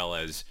Devil, as well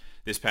as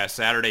this past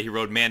Saturday, he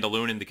rode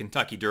Mandaloon in the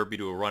Kentucky Derby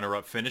to a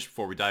runner-up finish.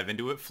 Before we dive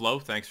into it, Flo,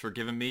 thanks for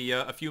giving me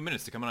a few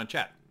minutes to come on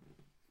chat.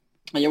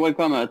 You're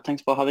welcome.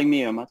 Thanks for having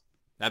me, Matt.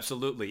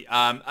 Absolutely.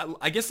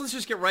 I guess let's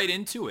just get right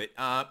into it.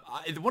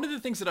 One of the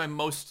things that I'm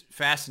most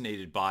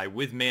fascinated by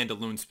with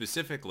Mandaloon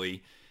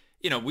specifically,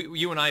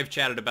 you and I have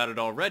chatted about it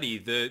already,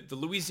 the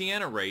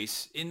Louisiana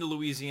race in the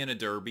Louisiana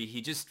Derby, he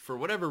just, for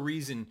whatever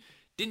reason,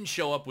 didn't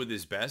show up with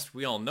his best.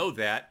 We all know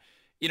that.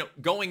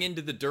 Going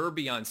into the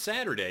Derby on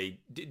Saturday,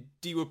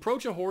 do you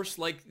approach a horse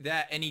like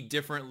that any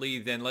differently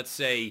than, let's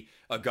say,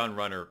 a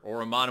Gunrunner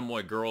or a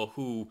Monomoy Girl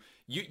who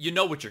you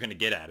know what you're going to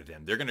get out of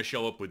them? They're going to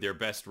show up with their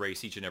best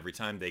race each and every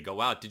time they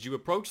go out. Did you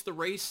approach the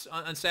race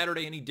on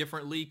Saturday any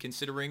differently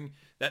considering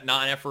that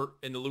non-effort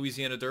in the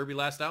Louisiana Derby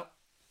last out?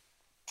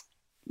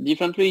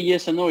 Definitely,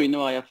 yes and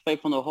no. I have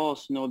faith on the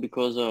horse,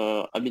 because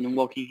I've been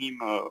walking him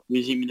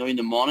with him, in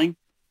the morning,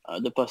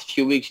 the past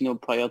few weeks,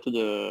 prior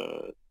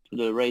to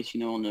the race,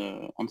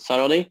 on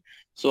Saturday.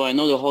 So I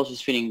know the horse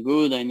is feeling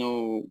good. I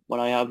know what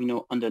I have,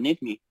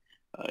 underneath me.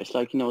 It's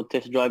like,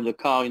 test drive the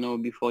car,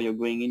 before you're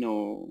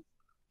going,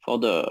 for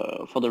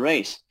the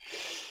race.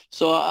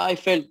 So I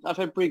felt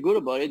pretty good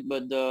about it.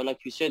 But like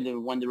you said,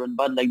 when they run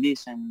bad like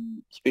this,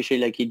 and especially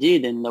like he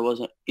did, and that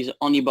was his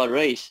only bad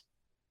race.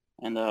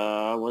 And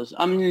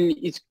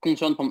it's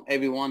concern from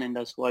everyone, and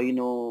that's why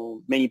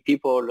many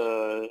people,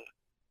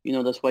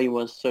 that's why he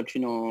was such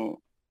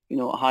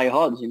high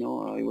odds. It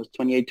was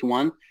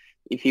 28-1.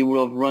 If he would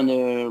have run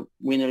a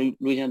win a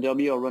Louisiana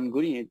Derby or run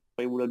good in it,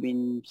 it would have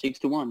been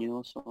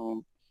 6-1.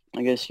 So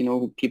I guess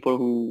people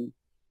who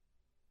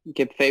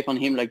kept faith on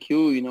him like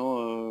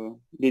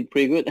did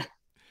pretty good.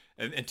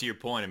 And to your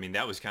point, I mean,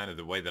 that was kind of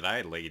the way that I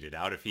had laid it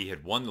out. If he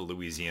had won the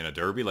Louisiana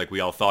Derby like we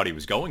all thought he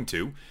was going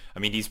to, I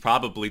mean, he's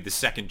probably the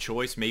second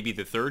choice, maybe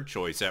the third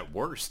choice at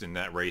worst in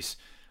that race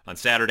on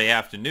Saturday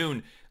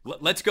afternoon.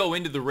 Let's go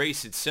into the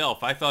race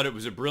itself. I thought it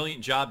was a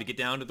brilliant job to get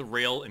down to the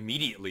rail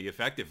immediately,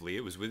 effectively.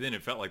 It was within,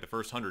 it felt like the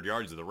first 100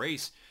 yards of the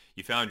race.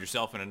 You found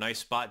yourself in a nice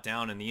spot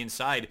down in the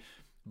inside.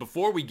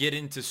 Before we get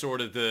into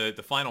sort of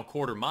the final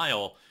quarter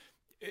mile,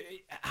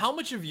 how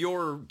much of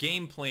your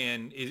game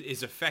plan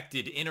is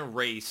affected in a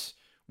race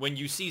when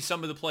you see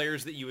some of the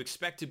players that you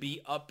expect to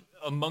be up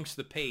amongst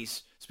the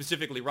pace,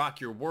 specifically Rock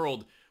Your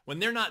World, when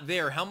they're not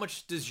there? How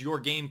much does your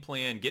game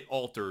plan get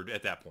altered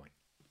at that point?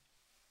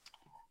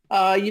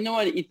 You know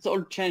what? It's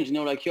all changed.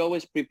 Like you're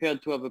always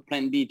prepared to have a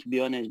plan B, to be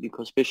honest,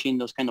 because especially in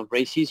those kind of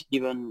races,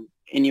 even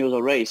any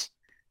other race,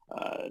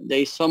 there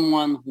is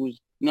someone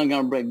who's not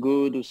gonna break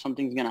good, or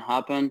something's gonna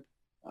happen.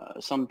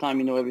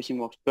 Sometimes everything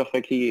works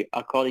perfectly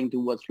according to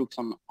what looks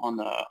on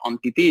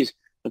PPs,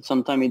 but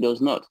sometimes it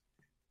does not.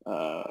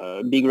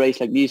 A big race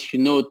like this,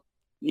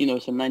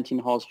 it's a 19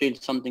 horse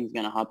field. Something's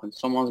gonna happen.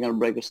 Someone's gonna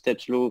break a step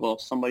slow, or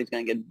somebody's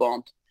gonna get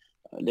bumped.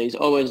 There's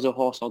always a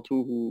horse or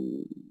two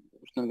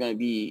who's not gonna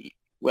be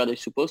where they're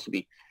supposed to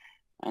be.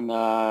 And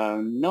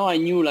no, I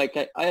knew like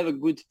I have a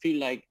good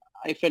feel. Like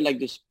I felt like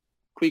the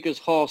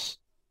quickest horse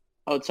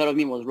outside of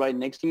me was right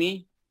next to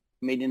me,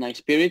 made a nice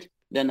spirit.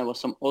 Then there was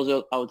some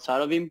other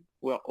outside of him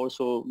who were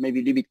also maybe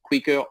a little bit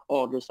quicker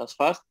or just as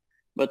fast.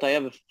 But I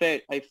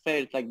felt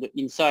like the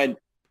inside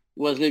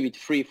was a little bit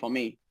free for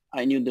me.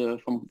 I knew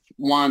from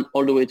 1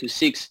 all the way to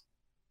 6,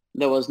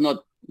 there was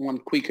not one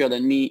quicker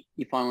than me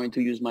if I wanted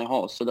to use my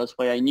horse. So that's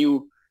why I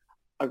knew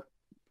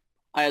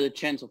I had a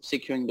chance of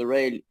securing the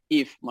rail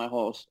if my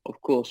horse,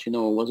 of course,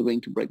 was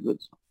going to break good.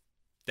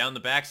 Down the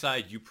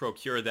backside, you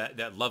procure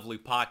that lovely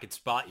pocket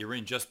spot. You're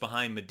in just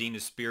behind Medina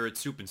Spirit.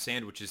 Soup and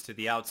Sandwiches to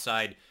the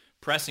outside,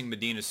 pressing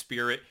Medina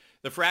Spirit.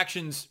 The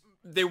fractions,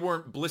 they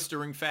weren't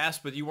blistering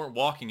fast, but you weren't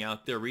walking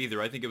out there either.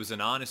 I think it was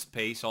an honest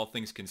pace, all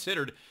things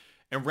considered.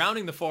 And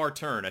rounding the far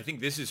turn, I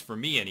think this is, for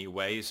me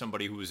anyway, as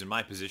somebody who was in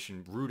my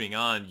position rooting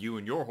on you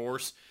and your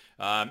horse,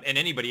 and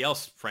anybody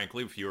else,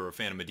 frankly, if you're a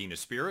fan of Medina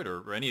Spirit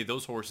or any of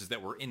those horses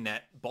that were in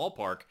that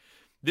ballpark,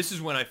 this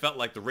is when I felt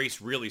like the race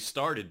really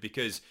started,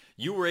 because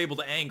you were able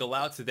to angle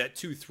out to that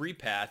 2-3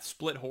 path,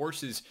 split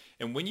horses,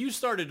 and when you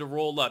started to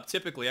roll up,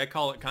 typically I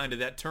call it kind of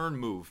that turn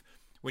move.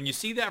 When you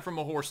see that from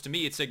a horse, to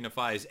me it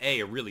signifies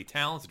A, a really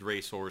talented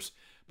racehorse,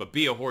 but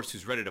B, a horse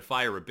who's ready to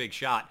fire a big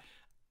shot.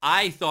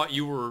 I thought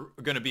you were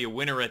going to be a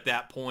winner at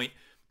that point.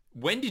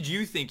 When did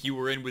you think you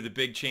were in with a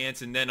big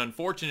chance? And then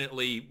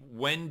unfortunately,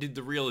 when did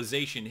the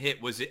realization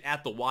hit? Was it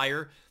at the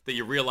wire that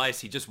you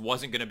realized he just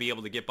wasn't going to be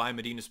able to get by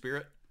Medina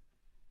Spirit?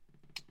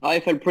 I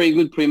felt pretty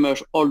good pretty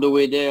much all the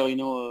way there,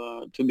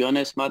 to be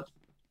honest, Matt.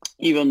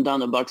 Even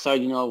down the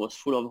backside, I was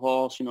full of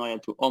horse. I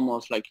had to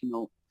almost like,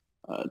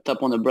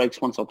 tap on the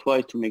brakes once or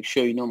twice to make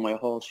sure, my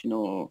horse,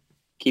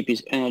 keep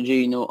his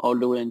energy, all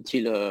the way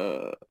until,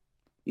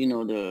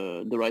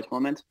 the right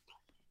moment.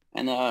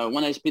 And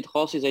when I split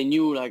horses, I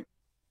knew like,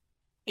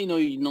 you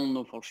don't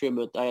know for sure,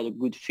 but I had a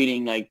good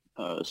feeling like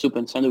Soup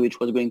and Sandwich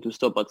was going to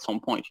stop at some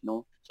point,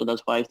 So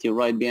that's why I still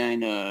right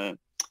behind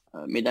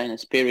Medina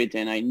Spirit.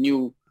 And I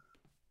knew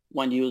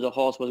when the other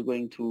horse was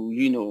going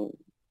to,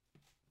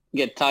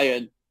 get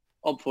tired,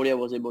 hopefully I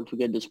was able to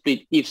get the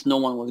split if no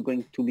one was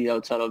going to be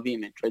outside of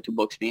him and try to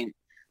box me in.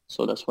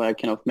 So that's why I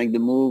kind of make the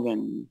move,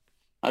 and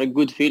I had a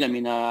good feel. I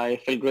mean, I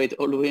felt great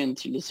all the way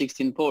until the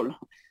 16th pole.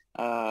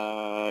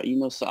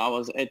 So I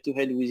was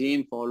head-to-head with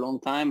him for a long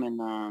time,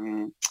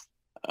 and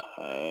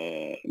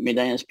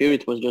Medina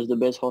Spirit was just the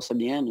best horse at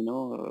the end.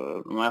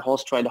 My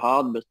horse tried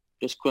hard, but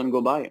just couldn't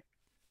go by.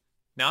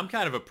 Now, I'm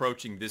kind of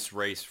approaching this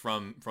race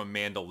from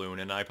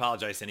Mandaloun, and I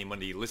apologize to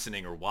anybody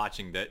listening or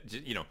watching that,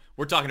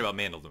 we're talking about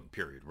Mandaloun,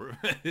 period.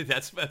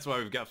 That's why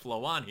we've got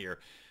Flo on here.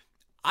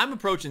 I'm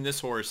approaching this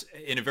horse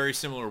in a very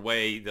similar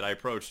way that I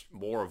approached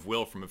War of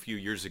Will from a few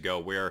years ago,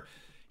 where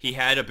he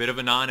had a bit of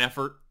a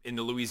non-effort in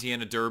the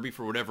Louisiana Derby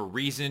for whatever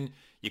reason.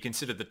 You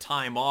consider the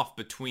time off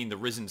between the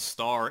Risen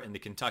Star and the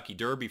Kentucky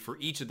Derby for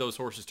each of those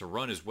horses to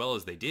run as well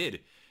as they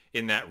did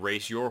in that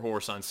race. Your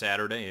horse on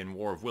Saturday and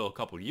War of Will a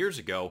couple of years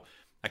ago.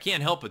 I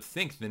can't help but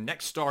think the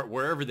next start,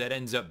 wherever that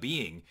ends up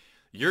being,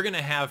 you're going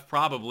to have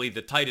probably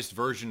the tightest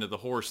version of the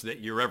horse that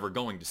you're ever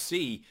going to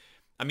see.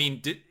 I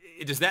mean,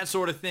 does that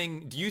sort of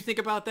thing, do you think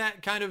about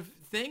that kind of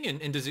thing?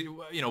 And does it,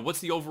 what's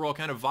the overall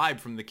kind of vibe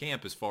from the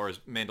camp as far as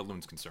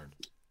Mandaloun's concerned?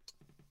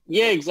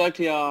 Yeah,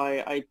 exactly.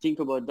 I think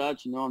about that.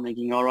 I'm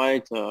thinking, all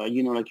right.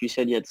 Like you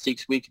said, you had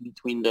 6 weeks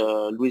between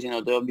the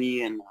Louisiana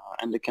Derby and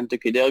the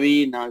Kentucky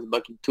Derby. Now it's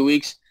back in 2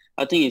 weeks.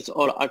 I think it's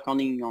all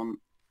accounting on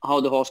how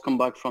the horse come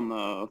back from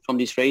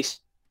this race.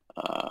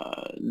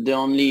 The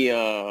only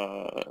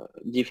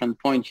different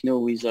point,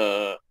 is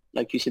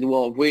like you said,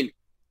 War of Will.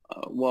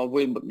 War of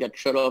Will got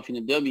shut off in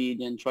the Derby,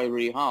 then try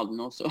really hard,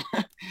 So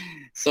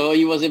so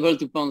he was able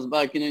to bounce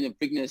back, in the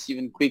Preakness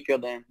even quicker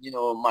than,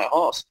 my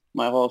horse.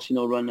 My horse,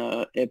 run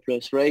a A+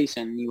 race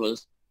and he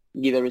was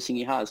give everything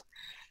he has.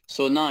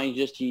 So now I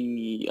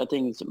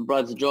think it's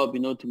Brad's job,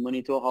 to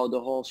monitor how the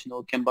horse,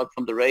 came back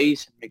from the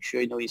race and make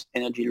sure, his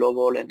energy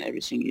level and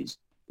everything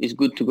is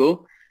good to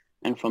go.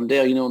 And from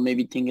there,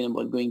 maybe thinking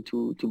about going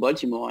to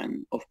Baltimore.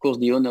 And of course,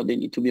 the owner, they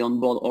need to be on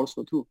board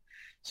also too.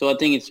 So I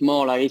think it's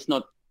more like it's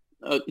not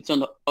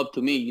up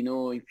to me,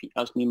 if you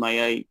ask me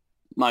my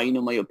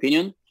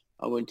opinion.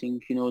 I would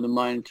think, the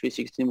mile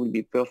 316 would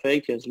be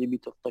perfect. There's a little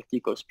bit of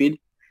tactical speed.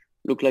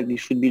 Look like there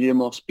should be a little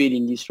more speed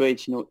in this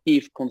race,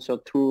 if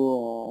Concert Tour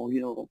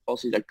or,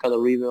 horses like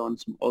Caddo River and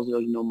some other,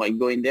 might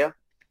go in there.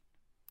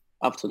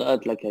 After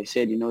that, like I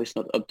said, it's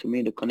not up to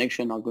me. The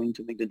connection are going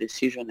to make the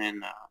decision,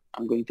 and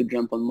I'm going to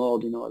jump on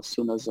board, as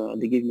soon as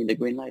they give me the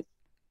green light.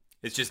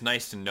 It's just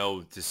nice to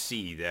know, to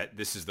see that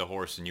this is the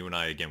horse, and you and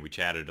I, again, we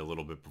chatted a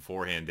little bit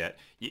beforehand, that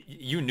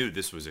you knew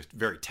this was a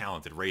very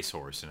talented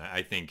racehorse, and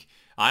I think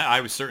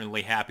I was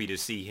certainly happy to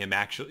see him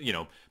actually,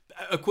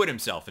 acquit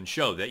himself and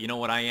show that,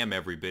 I am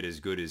every bit as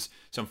good as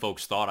some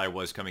folks thought I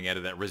was coming out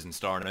of that Risen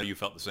Star, and I know you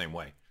felt the same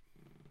way.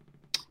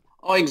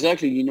 Oh,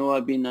 exactly.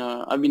 I've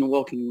been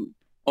working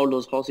all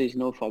those horses,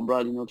 for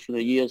Brad, through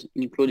the years,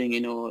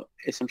 including,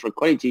 Essential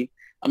Quality.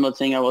 I'm not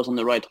saying I was on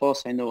the right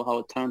horse. I know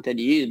how talented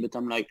he is, but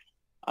I'm like,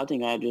 I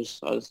think I have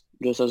just as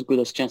good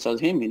a chance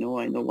as him. I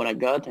know what I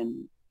got,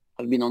 and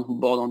I've been on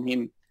board on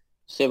him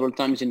several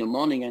times in the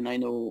morning, and I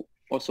know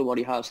also what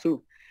he has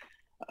too.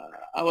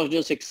 I was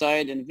just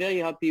excited and very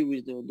happy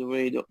with the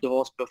way the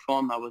horse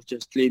performed. I was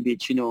just a little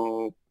bit,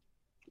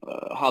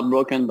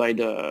 heartbroken by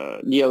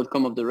the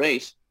outcome of the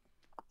race,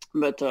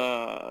 but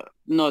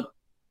not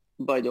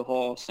by the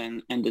horse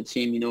and the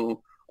team.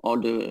 All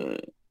the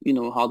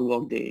hard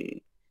work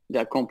they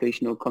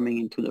accomplished. Coming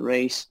into the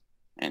race.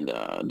 And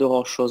the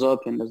horse shows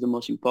up, and that's the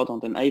most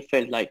important. And I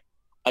felt like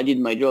I did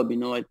my job.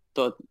 I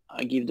thought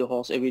I give the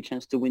horse every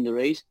chance to win the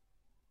race.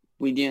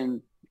 We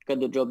didn't get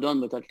the job done,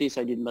 but at least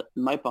I did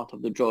my part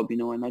of the job,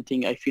 And I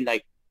feel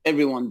like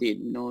everyone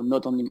did,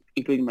 not only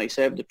including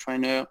myself, the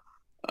trainer,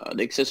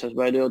 the exercise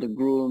rider, the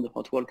groom, the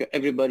hot walker,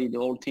 everybody, the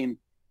whole team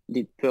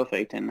did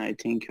perfect. And I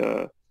think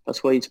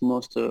that's why it's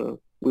most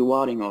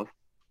rewarding of.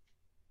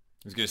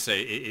 I was going to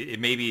say,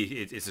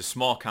 it's a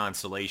small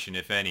consolation,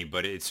 if any,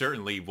 but it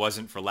certainly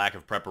wasn't for lack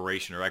of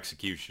preparation or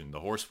execution. The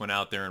horse went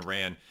out there and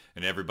ran,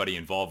 and everybody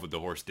involved with the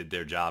horse did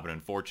their job. And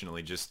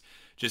unfortunately, just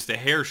a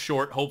hair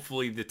short.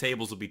 Hopefully, the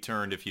tables will be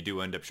turned if you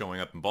do end up showing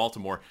up in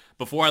Baltimore.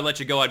 Before I let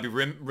you go, I'd be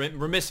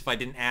remiss if I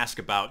didn't ask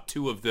about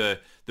two of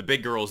the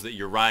big girls that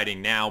you're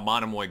riding now,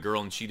 Monomoy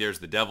Girl and She Dares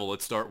the Devil.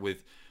 Let's start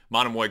with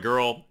Monomoy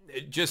Girl.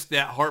 Just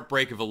that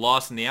heartbreak of a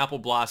loss in the Apple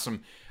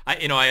Blossom. I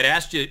had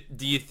asked you,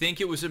 do you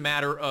think it was a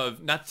matter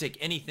of, not to take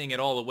anything at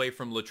all away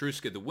from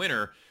Latruska, the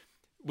winner,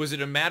 was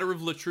it a matter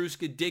of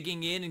Latruska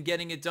digging in and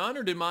getting it done,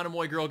 or did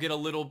Monomoy Girl get a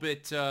little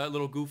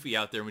goofy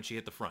out there when she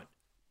hit the front?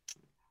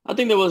 I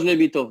think there was a little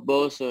bit of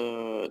both,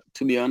 to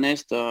be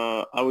honest.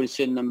 I would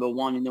say number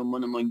one,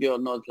 Monomoy Girl,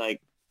 not like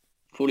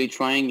fully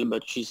trying,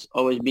 but she's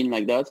always been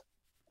like that.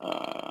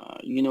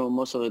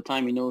 Most of the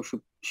time,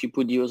 she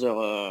put the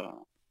other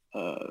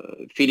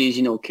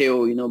fillies,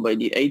 KO, by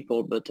the 8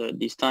 ball, but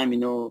this time,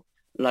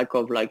 lack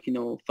of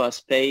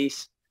fast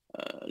pace.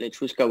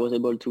 Letruska was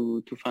able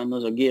to find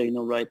another gear,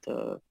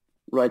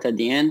 right at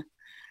the end.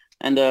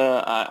 And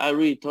I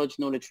really thought,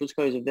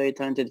 Letruska is a very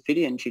talented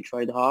filly, and she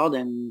tried hard,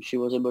 and she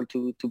was able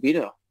to beat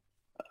her.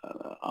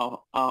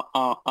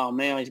 Our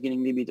mare is getting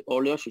a little bit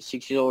older. She's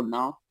 6 years old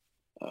now.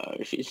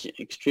 She's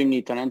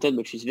extremely talented,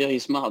 but she's very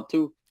smart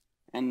too.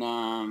 And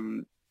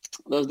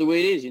that's the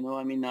way it is,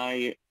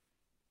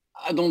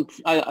 I don't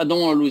want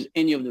to lose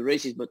any of the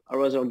races, but I'd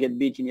rather get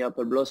beat in the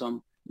Apple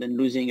Blossom than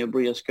losing a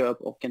Breeders' Cup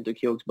or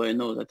Kentucky Oaks by a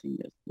nose. I think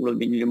that would have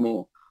been a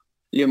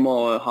little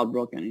more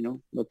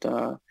heartbroken, But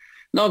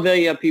not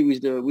very happy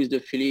with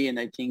the filly, and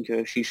I think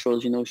she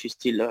shows, she's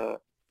still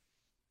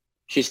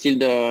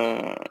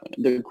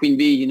the queen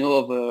bee,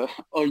 of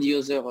all the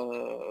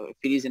other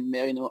fillies and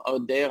mare,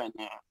 out there, and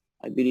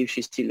I believe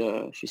she's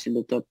still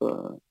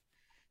the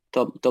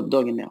top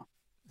dog in there.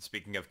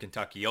 Speaking of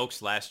Kentucky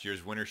Oaks, last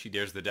year's winner, She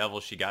Dares the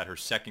Devil, she got her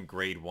second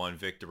Grade 1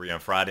 victory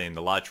on Friday in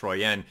the La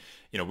Troyenne.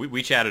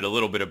 We chatted a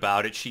little bit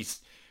about it. She's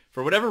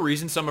for whatever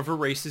reason, some of her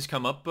races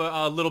come up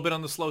a little bit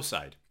on the slow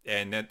side.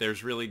 And that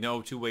there's really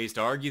no two ways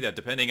to argue that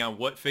depending on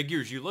what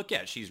figures you look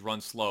at, she's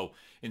run slow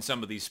in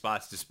some of these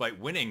spots despite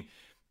winning.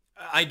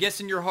 I guess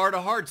in your heart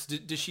of hearts,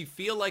 does she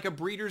feel like a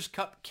Breeders'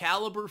 Cup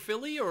caliber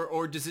filly,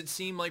 or does it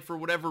seem like for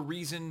whatever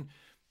reason,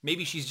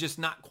 maybe she's just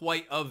not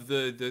quite of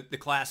the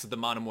class of the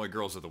Monomoy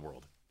girls of the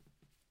world?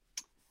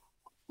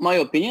 My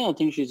opinion, I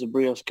think she's a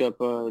Breeders' Cup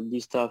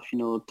this stuff,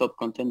 top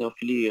contender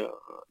filly,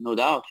 no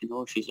doubt.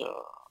 She's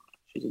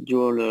a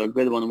dual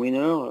Grade 1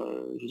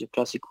 winner. She's a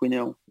classic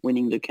winner,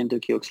 winning the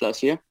Kentucky Oaks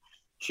last year.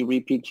 She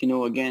repeats,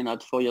 again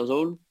at 4 years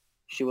old.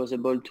 She was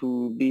able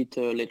to beat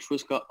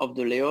Letruska off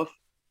the layoff.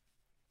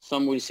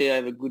 Some will say I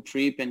have a good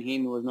trip, and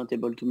him was not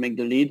able to make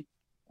the lead.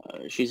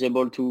 She's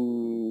able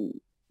to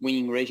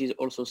winning races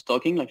also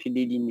stalking like she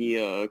did in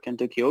the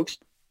Kentucky Oaks.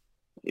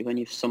 Even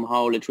if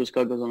somehow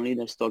Letruska goes on lead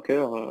as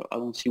stalker, I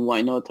don't see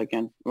why not. I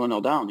can run her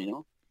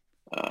down,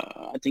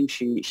 I think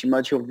she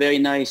matured very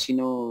nice,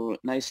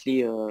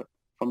 nicely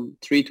from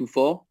 3 to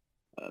 4,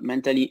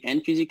 mentally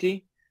and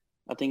physically.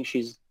 I think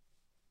she's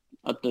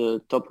at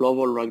the top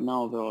level right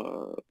now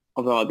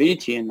of her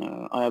ability, and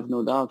I have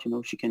no doubt,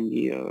 she can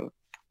be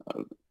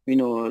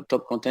a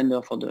top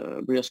contender for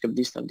the Breeders' Cup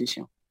this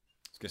year.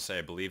 I was going to say,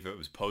 I believe it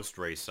was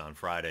post-race on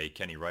Friday.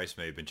 Kenny Rice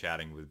may have been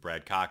chatting with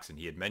Brad Cox, and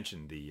he had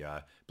mentioned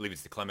I believe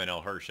it's the Clement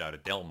L. Hirsch out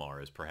at Del Mar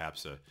as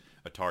perhaps a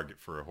target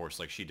for a horse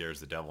like She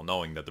Dares the Devil,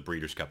 knowing that the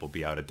Breeders' Cup will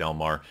be out at Del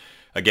Mar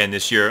again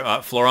this year.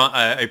 Florent,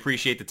 I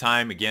appreciate the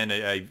time. Again,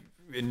 I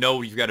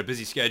know you've got a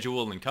busy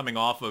schedule, and coming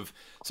off of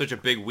such a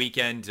big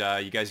weekend,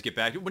 you guys get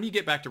back. When do you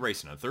get back to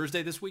racing? On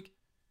Thursday this week?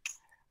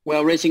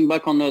 We're racing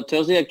back on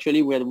Thursday.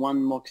 Actually, we had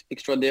one more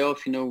extra day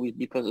off,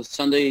 because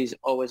Sunday is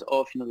always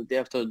off, the day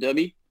after the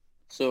Derby.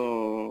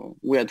 So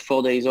we had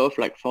 4 days off,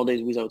 like 4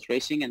 days without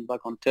racing, and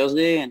back on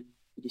Thursday. And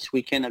this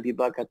weekend I'll be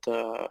back at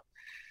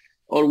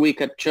all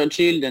week at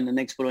Churchill. Then the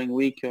next following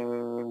week,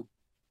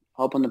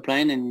 hop on the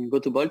plane and go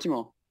to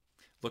Baltimore.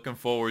 Looking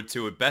forward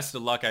to it. Best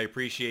of luck. I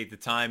appreciate the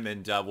time,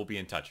 and we'll be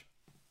in touch.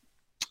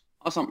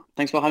 Awesome.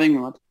 Thanks for having me,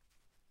 Matt.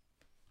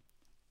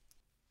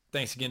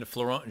 Thanks again to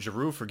Florent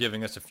Geroux for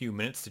giving us a few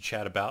minutes to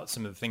chat about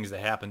some of the things that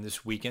happened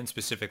this weekend,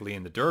 specifically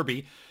in the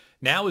Derby.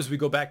 Now, as we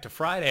go back to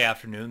Friday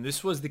afternoon,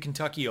 this was the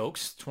Kentucky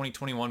Oaks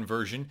 2021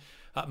 version.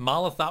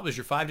 Malathaat was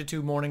your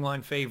 5-2 morning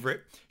line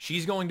favorite.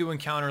 She's going to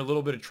encounter a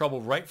little bit of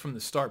trouble right from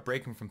the start,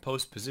 breaking from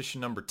post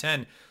position number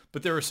 10.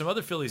 But there are some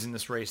other fillies in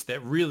this race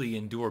that really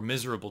endure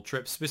miserable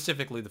trips,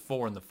 specifically the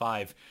 4 and the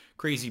 5.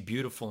 Crazy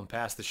Beautiful and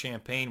Past the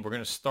Champagne. We're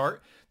going to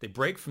start. They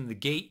break from the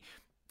gate.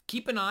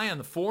 Keep an eye on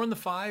the 4 and the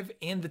 5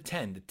 and the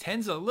 10. The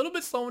 10's a little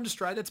bit slow into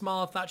stride. That's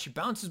Malathaat. She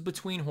bounces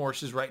between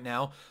horses right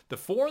now. The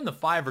 4 and the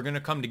 5 are going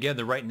to come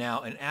together right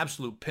now, an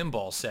absolute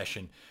pinball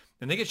session.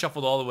 And they get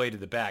shuffled all the way to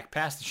the back.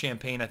 Past the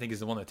Champagne, I think,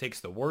 is the one that takes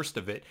the worst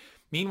of it.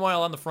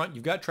 Meanwhile, on the front,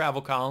 you've got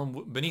Travel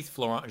Column beneath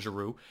Florent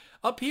Geroux.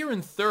 Up here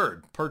in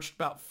third, perched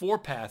about 4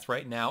 path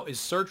right now,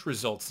 is Search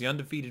Results, the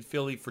undefeated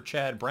filly for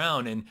Chad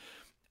Brown. And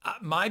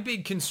my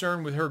big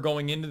concern with her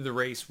going into the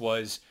race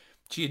was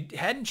she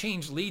hadn't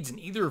changed leads in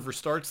either of her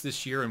starts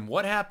this year, and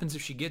what happens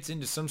if she gets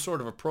into some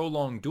sort of a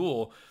prolonged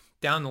duel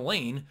down the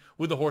lane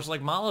with a horse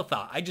like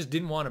Malathaat? I just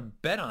didn't want to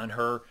bet on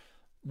her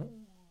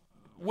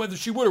whether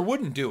she would or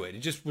wouldn't do it. It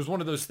just was one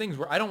of those things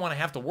where I don't want to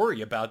have to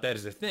worry about that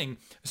as a thing,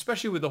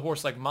 especially with a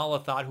horse like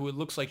Malathaat, who it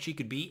looks like she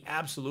could be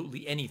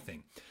absolutely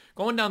anything.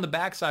 Going down the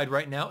backside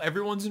right now,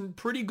 everyone's in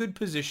pretty good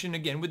position,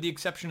 again, with the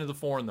exception of the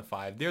 4 and the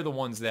 5. They're the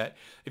ones that,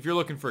 if you're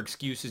looking for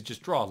excuses,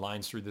 just draw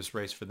lines through this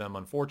race for them,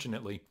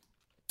 unfortunately.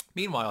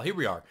 Meanwhile, here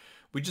we are.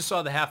 We just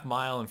saw the half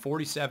mile and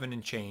 47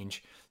 and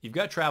change. You've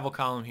got Travel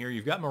Column here.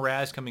 You've got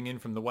Mraz coming in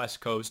from the West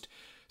Coast.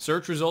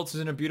 Search Results is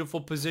in a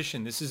beautiful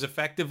position. This is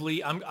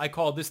effectively, I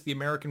call this the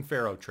American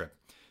Pharaoh trip.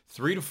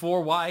 3 to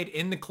 4 wide,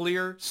 in the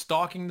clear,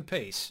 stalking the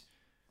pace.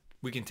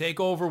 We can take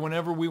over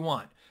whenever we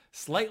want.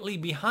 Slightly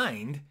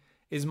behind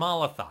is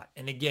Malathaat.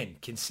 And again,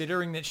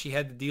 considering that she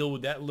had to deal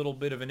with that little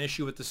bit of an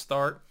issue at the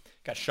start,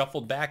 got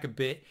shuffled back a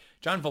bit.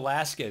 John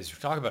Velasquez,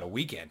 talk about a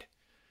weekend.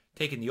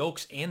 Taking the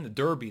Oaks and the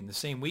Derby in the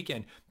same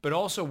weekend, but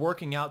also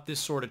working out this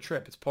sort of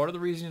trip. It's part of the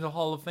reason he's a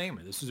Hall of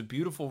Famer. This was a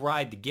beautiful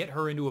ride to get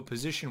her into a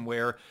position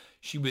where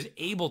she was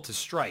able to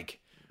strike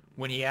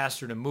when he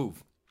asked her to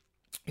move.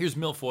 Here's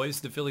Milfoy. This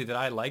is the filly that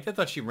I liked. I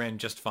thought she ran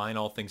just fine,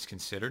 all things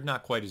considered.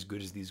 Not quite as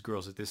good as these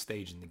girls at this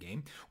stage in the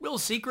game. Will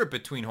Secret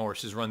Between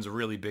Horses runs a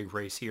really big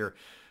race here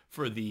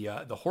for the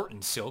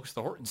Horton Silks,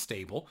 the Horton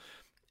stable.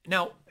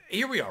 Now,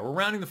 here we are. We're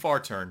rounding the far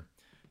turn.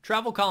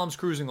 Travel Column's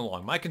cruising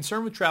along. My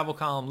concern with Travel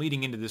Column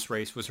leading into this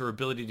race was her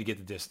ability to get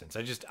the distance.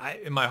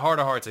 In my heart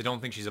of hearts, I don't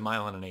think she's a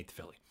mile and an eighth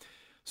filly.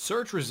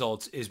 Search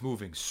Results is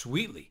moving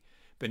sweetly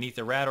beneath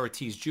the Rat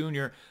Ortiz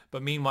Jr.,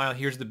 but meanwhile,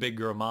 here's the big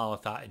girl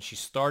Malathaat, and she's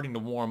starting to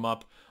warm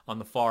up on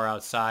the far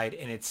outside,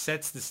 and it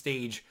sets the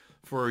stage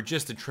for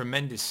just a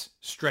tremendous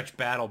stretch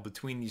battle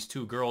between these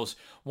two girls.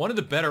 One of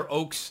the better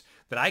Oaks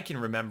that I can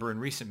remember in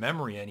recent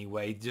memory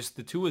anyway, just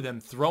the two of them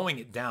throwing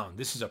it down.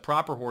 This is a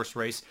proper horse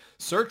race.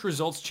 Search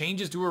Results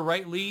changes to her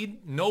right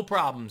lead. No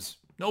problems.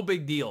 No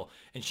big deal.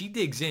 And she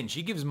digs in.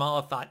 She gives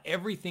Malathaat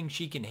everything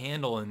she can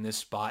handle in this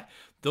spot.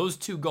 Those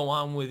two go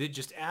on with it,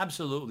 just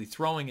absolutely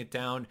throwing it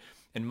down.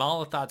 And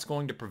Malathaat's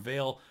going to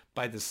prevail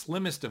by the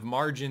slimmest of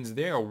margins.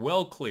 They are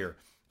well clear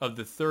of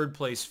the third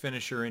place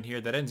finisher in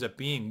here. That ends up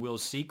being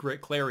Will's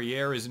Secret.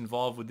 Clairiere is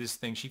involved with this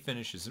thing. She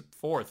finishes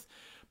fourth.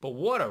 But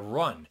what a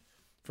run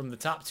from the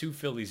top two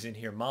fillies in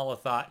here,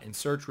 Malathaat and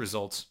Search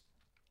Results.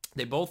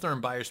 They both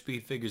earn Beyer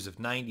speed figures of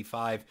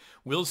 95.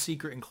 Will's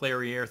Secret and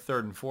Clairiere,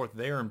 third and fourth,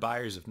 they earn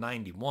Beyers of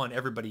 91.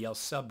 Everybody else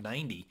sub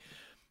 90.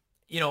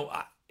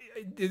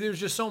 There's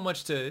just so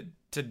much to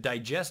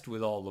digest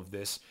with all of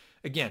this.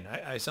 Again,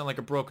 I sound like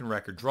a broken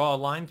record. Draw a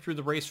line through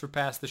the race for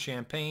Past the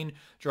Champagne.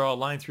 Draw a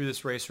line through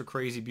this race for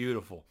Crazy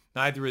Beautiful.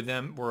 Neither of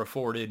them were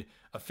afforded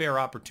a fair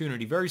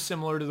opportunity, very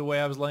similar to the way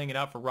I was laying it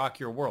out for Rock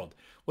Your World.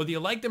 Whether you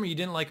liked them or you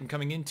didn't like them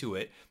coming into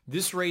it,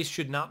 this race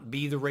should not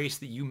be the race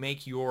that you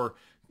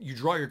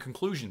draw your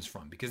conclusions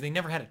from, because they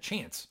never had a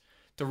chance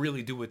to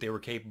really do what they were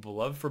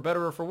capable of, for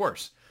better or for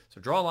worse. So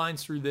draw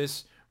lines through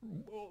this.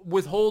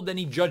 Withhold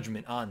any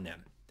judgment on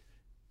them.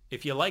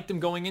 If you liked them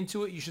going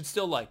into it, you should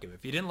still like them.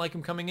 If you didn't like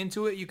them coming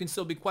into it, you can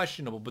still be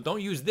questionable. But don't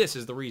use this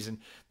as the reason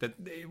that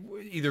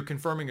either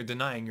confirming or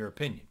denying your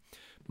opinion.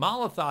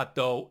 Malathaat,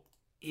 though,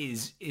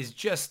 is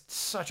just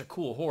such a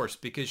cool horse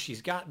because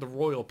she's got the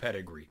royal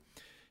pedigree.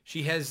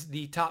 She has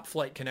the top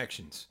flight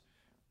connections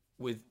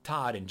with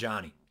Todd and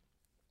Johnny.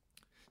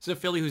 This is a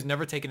filly who's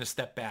never taken a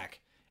step back.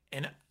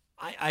 And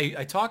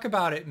I talk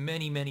about it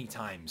many, many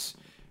times,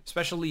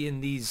 especially in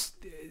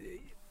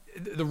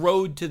the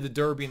road to the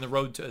Derby and the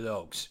road to the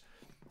Oaks.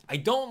 I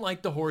don't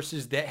like the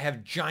horses that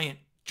have giant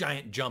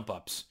jump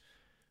ups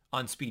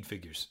on speed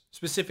figures,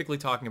 specifically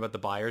talking about the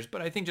Beyers, but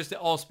I think just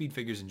all speed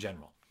figures in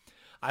general.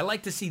 I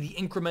like to see the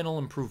incremental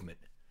improvement,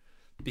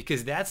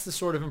 because that's the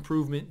sort of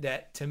improvement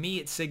that, to me,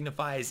 it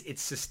signifies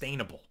it's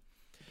sustainable.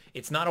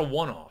 It's not a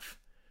one-off,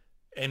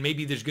 and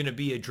maybe there's going to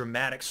be a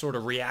dramatic sort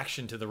of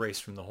reaction to the race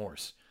from the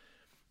horse.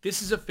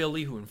 This is a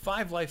filly who in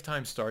 5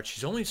 lifetime starts,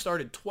 she's only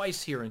started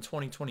twice here in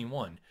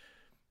 2021.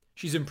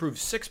 She's improved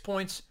 6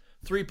 points,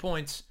 3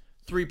 points,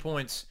 3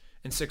 points,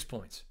 and 6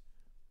 points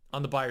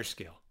on the Beyer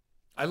scale.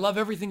 I love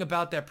everything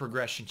about that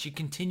progression. She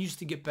continues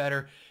to get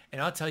better, and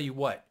I'll tell you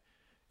what,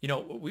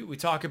 we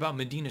talk about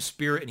Medina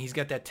Spirit, and he's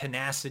got that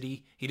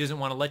tenacity. He doesn't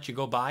want to let you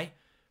go by.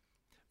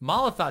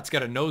 Malathaat's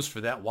got a nose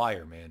for that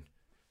wire, man.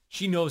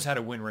 She knows how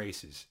to win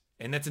races,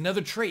 and that's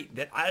another trait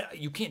that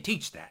you can't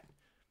teach that.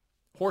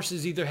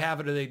 Horses either have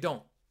it or they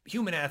don't.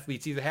 Human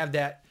athletes either have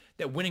that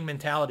winning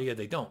mentality or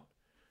they don't.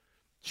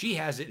 She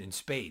has it in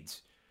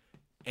spades.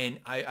 And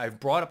I've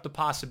brought up the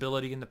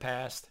possibility in the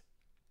past,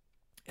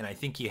 and I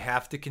think you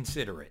have to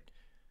consider it.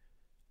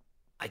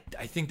 I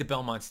think the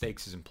Belmont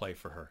Stakes is in play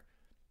for her.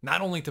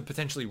 Not only to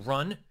potentially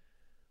run,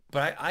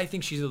 but I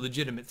think she's a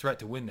legitimate threat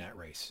to win that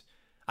race.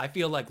 I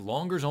feel like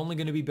longer's only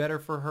going to be better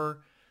for her,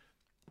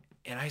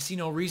 and I see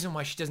no reason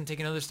why she doesn't take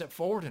another step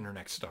forward in her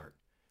next start.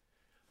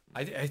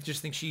 I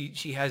just think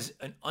she has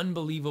an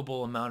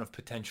unbelievable amount of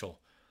potential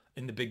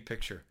in the big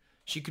picture.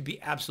 She could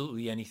be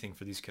absolutely anything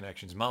for these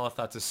connections.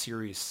 Malathaat's a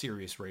serious,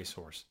 serious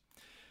racehorse.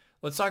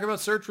 Let's talk about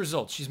Search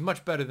Results. She's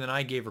much better than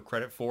I gave her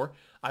credit for.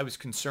 I was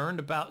concerned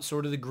about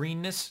sort of the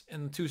greenness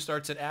in the 2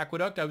 starts at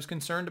Aqueduct. I was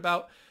concerned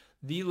about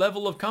the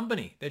level of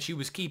company that she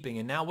was keeping.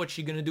 And now what's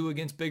she going to do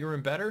against bigger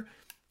and better?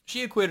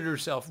 She acquitted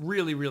herself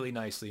really, really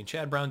nicely. And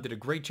Chad Brown did a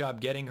great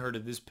job getting her to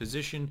this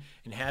position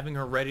and having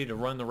her ready to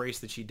run the race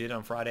that she did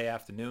on Friday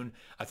afternoon.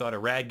 I thought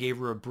Arad gave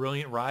her a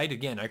brilliant ride.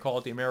 Again, I call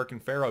it the American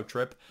Pharaoh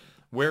trip.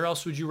 Where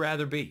else would you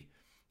rather be?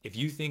 If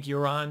you think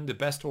you're on the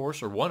best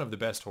horse or one of the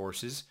best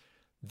horses,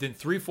 then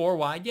 3-4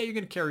 wide, yeah, you're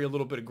going to carry a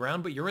little bit of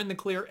ground, but you're in the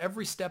clear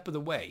every step of the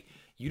way.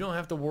 You don't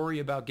have to worry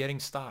about getting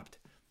stopped.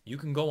 You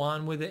can go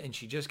on with it, and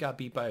she just got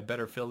beat by a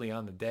better filly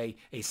on the day,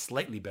 a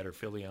slightly better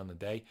filly on the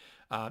day.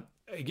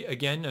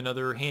 Again,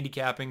 another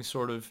handicapping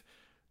sort of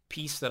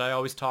piece that I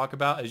always talk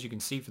about. As you can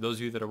see, for those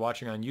of you that are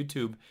watching on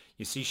YouTube,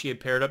 you see she had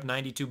paired up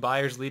 92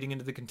 Beyers leading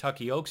into the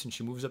Kentucky Oaks, and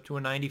she moves up to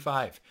a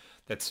 95.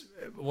 That's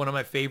one of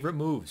my favorite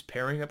moves,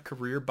 pairing up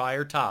career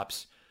Beyer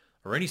tops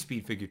or any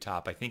speed figure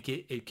top. I think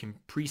it can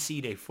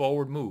precede a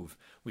forward move.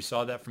 We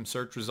saw that from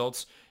Search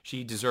Results.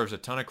 She deserves a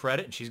ton of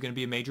credit, and she's going to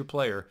be a major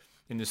player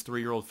in this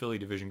 3-year-old filly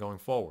division going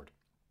forward.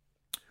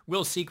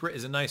 Will's Secret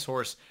is a nice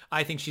horse.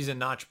 I think she's a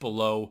notch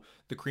below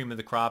the cream of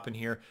the crop in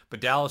here,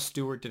 but Dallas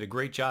Stewart did a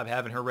great job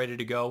having her ready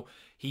to go.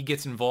 He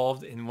gets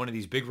involved in one of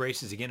these big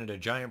races again at a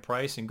giant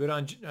price, and good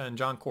on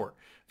John Court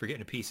for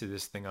getting a piece of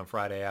this thing on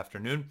Friday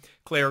afternoon.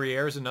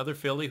 Clairiere is another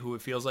filly who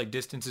it feels like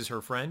distance is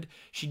her friend.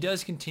 She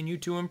does continue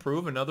to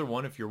improve. Another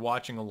one, if you're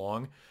watching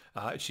along,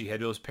 she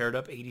had those paired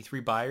up 83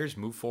 Beyers,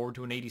 moved forward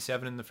to an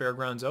 87 in the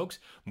Fairgrounds Oaks,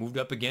 moved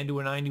up again to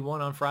a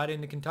 91 on Friday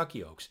in the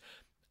Kentucky Oaks.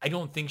 I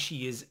don't think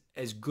she is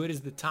as good as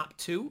the top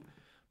 2,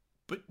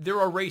 but there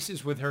are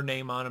races with her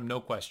name on them,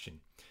 no question.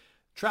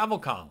 Travel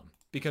Column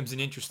becomes an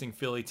interesting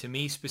filly to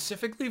me,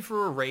 specifically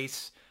for a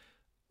race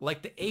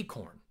like the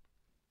Acorn.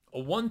 A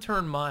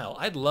 1-turn mile.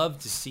 I'd love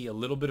to see a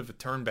little bit of a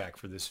turn back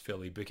for this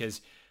filly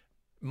because,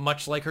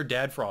 much like her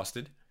dad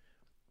Frosted,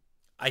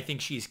 I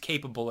think she's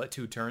capable at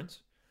 2 turns.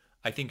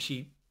 I think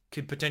she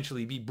could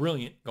potentially be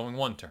brilliant going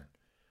 1 turn.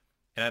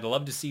 And I'd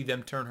love to see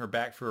them turn her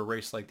back for a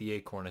race like the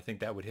Acorn. I think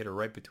that would hit her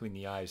right between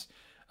the eyes.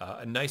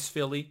 A nice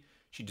filly.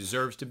 She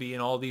deserves to be in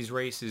all these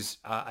races.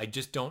 I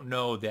just don't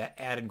know that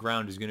added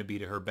ground is going to be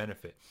to her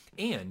benefit.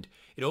 And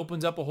it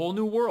opens up a whole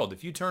new world.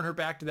 If you turn her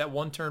back to that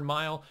 1-turn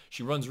mile,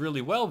 she runs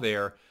really well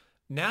there.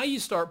 Now you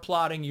start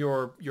plotting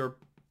your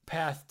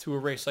path to a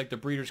race like the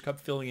Breeders' Cup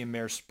Filly and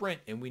Mare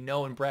Sprint. And we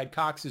know in Brad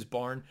Cox's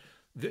barn,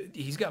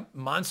 he's got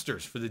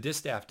monsters for the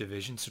distaff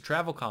division. So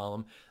Travel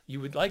Column,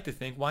 you would like to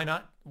think, why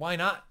not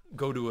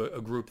go to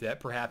a group that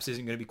perhaps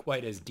isn't going to be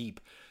quite as deep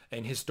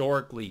and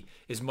historically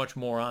is much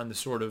more on the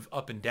sort of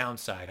up and down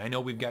side. I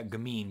know we've got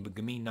Gamine, but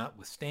Gamine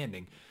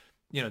notwithstanding,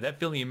 that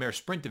filly and mare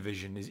sprint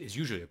division is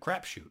usually a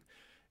crapshoot.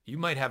 You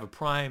might have a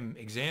prime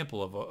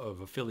example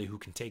of a filly who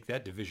can take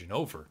that division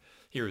over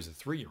here as a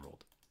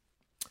 3-year-old.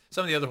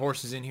 Some of the other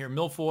horses in here,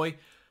 Milfoy,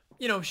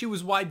 she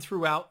was wide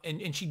throughout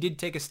and she did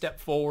take a step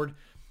forward.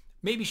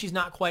 Maybe she's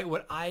not quite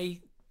what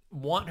I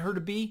want her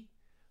to be.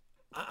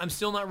 I'm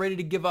still not ready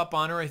to give up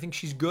on her. I think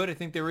she's good. I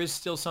think there is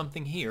still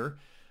something here.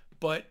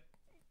 But,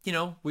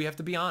 we have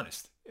to be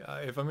honest.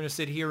 If I'm going to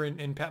sit here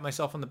and pat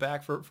myself on the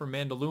back for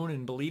Mandaloun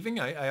and believing,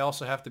 I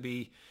also have to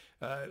be,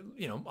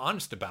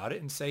 honest about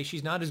it and say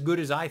she's not as good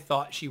as I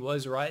thought she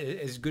was or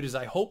as good as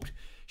I hoped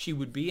she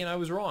would be. And I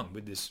was wrong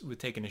with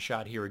taking a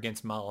shot here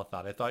against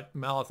Malathot. I thought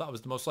Malathot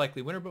was the most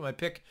likely winner, but my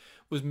pick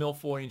was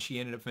Milfoy, and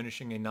she ended up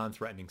finishing a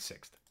non-threatening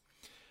 6th.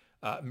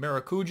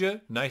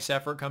 Maracuja, nice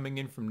effort coming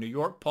in from New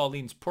York.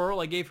 Pauline's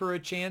Pearl, I gave her a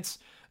chance.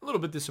 A little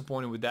bit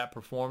disappointed with that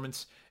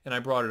performance, and I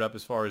brought it up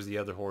as far as the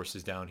other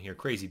horses down here.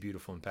 Crazy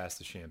Beautiful and Past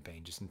the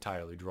Champagne, just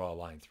entirely draw a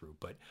line through.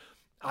 But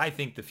I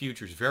think the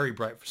future is very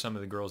bright for some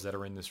of the girls that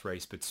are in this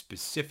race, but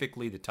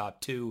specifically the top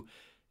 2,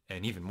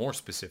 and even more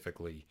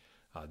specifically,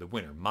 the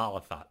winner,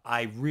 Malathot.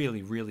 I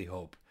really, really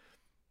hope,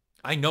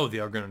 I know they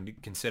are going to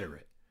consider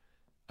it.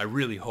 I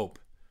really hope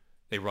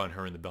they run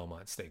her in the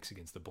Belmont Stakes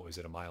against the boys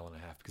at 1.5 miles,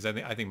 because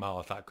I think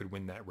Malathot could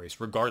win that race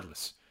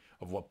regardless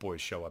of what boys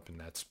show up in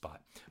that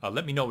spot.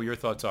 Let me know what your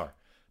thoughts are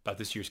about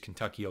this year's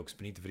Kentucky Oaks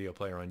beneath the video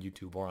player on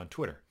YouTube or on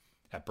Twitter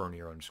at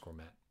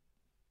Bernier_Matt.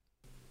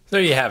 There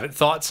you have it.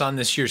 Thoughts on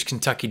this year's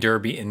Kentucky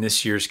Derby and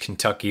this year's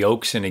Kentucky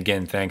Oaks. And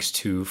again, thanks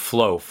to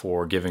Flo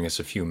for giving us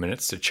a few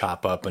minutes to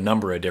chop up a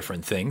number of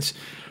different things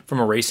from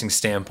a racing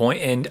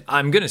standpoint. And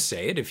I'm going to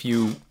say it, if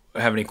you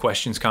have any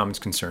questions, comments,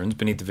 concerns,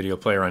 beneath the video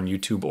player on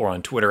YouTube or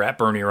on Twitter at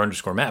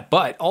Bernier_Matt.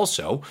 But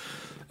also,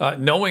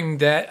 knowing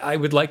that I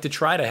would like to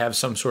try to have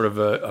some sort of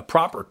a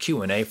proper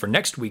Q&A for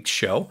next week's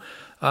show,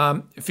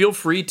 feel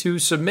free to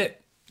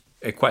submit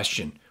a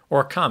question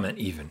or a comment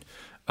even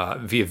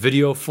via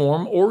video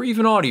form or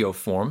even audio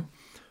form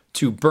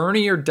to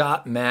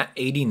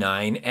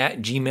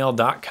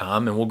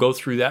bernier.matt89@gmail.com, and we'll go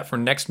through that for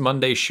next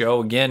Monday's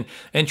show. Again,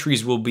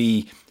 entries will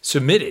be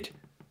submitted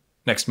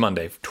next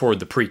Monday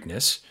toward the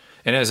Preakness.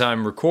 And as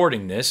I'm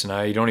recording this, and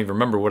I don't even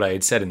remember what I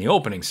had said in the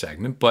opening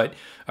segment, but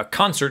a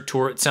concert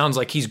tour, it sounds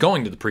like he's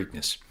going to the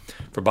Preakness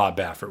for Bob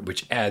Baffert,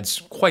 which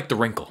adds quite the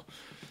wrinkle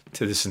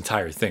to this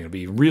entire thing. It'll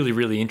be really,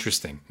 really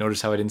interesting.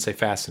 Notice how I didn't say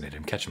fascinated.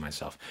 I'm catching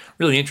myself.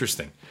 Really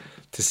interesting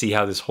to see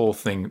how this whole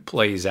thing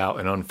plays out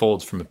and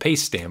unfolds from a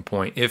pace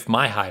standpoint, if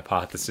my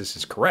hypothesis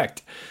is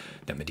correct,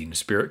 that Medina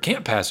Spirit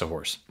can't pass a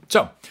horse.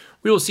 So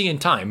we will see in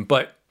time,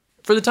 but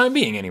for the time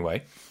being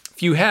anyway,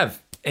 if you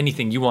have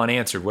anything you want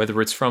answered, whether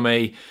it's from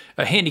a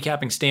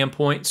handicapping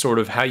standpoint, sort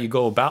of how you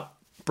go about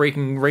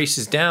breaking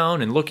races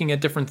down and looking at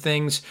different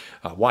things,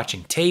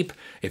 watching tape,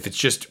 if it's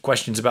just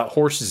questions about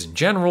horses in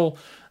general,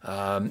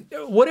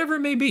 whatever it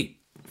may be,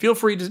 feel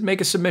free to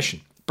make a submission.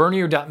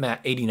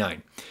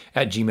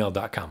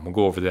 Bernier.matt89@gmail.com. We'll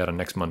go over that on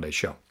next Monday's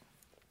show.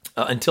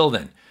 Until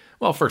then,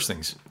 well, first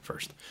things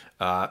first.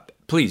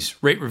 Please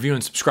rate, review,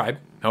 and subscribe,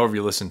 however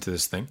you listen to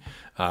this thing,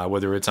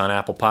 whether it's on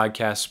Apple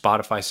Podcasts,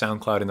 Spotify,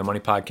 SoundCloud,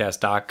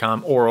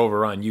 InTheMoneyPodcast.com, or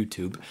over on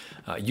YouTube.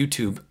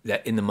 YouTube,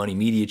 that In The Money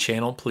Media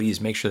channel,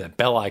 please make sure that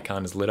bell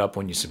icon is lit up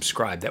when you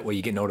subscribe. That way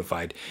you get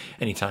notified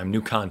anytime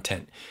new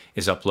content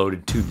is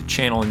uploaded to the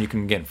channel. And you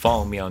can, again,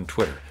 follow me on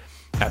Twitter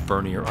at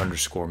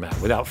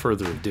Bernier_Matt. Without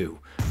further ado,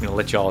 I'm going to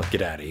let y'all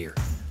get out of here.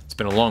 It's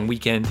been a long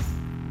weekend.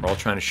 We're all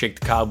trying to shake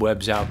the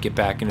cobwebs out, get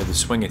back into the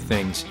swing of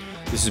things.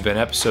 This has been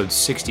episode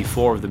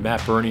 64 of the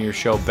Matt Bernier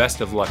Show.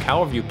 Best of luck,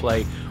 however you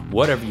play,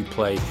 whatever you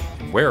play,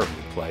 and wherever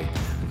you play.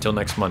 Until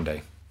next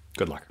Monday,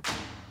 good luck.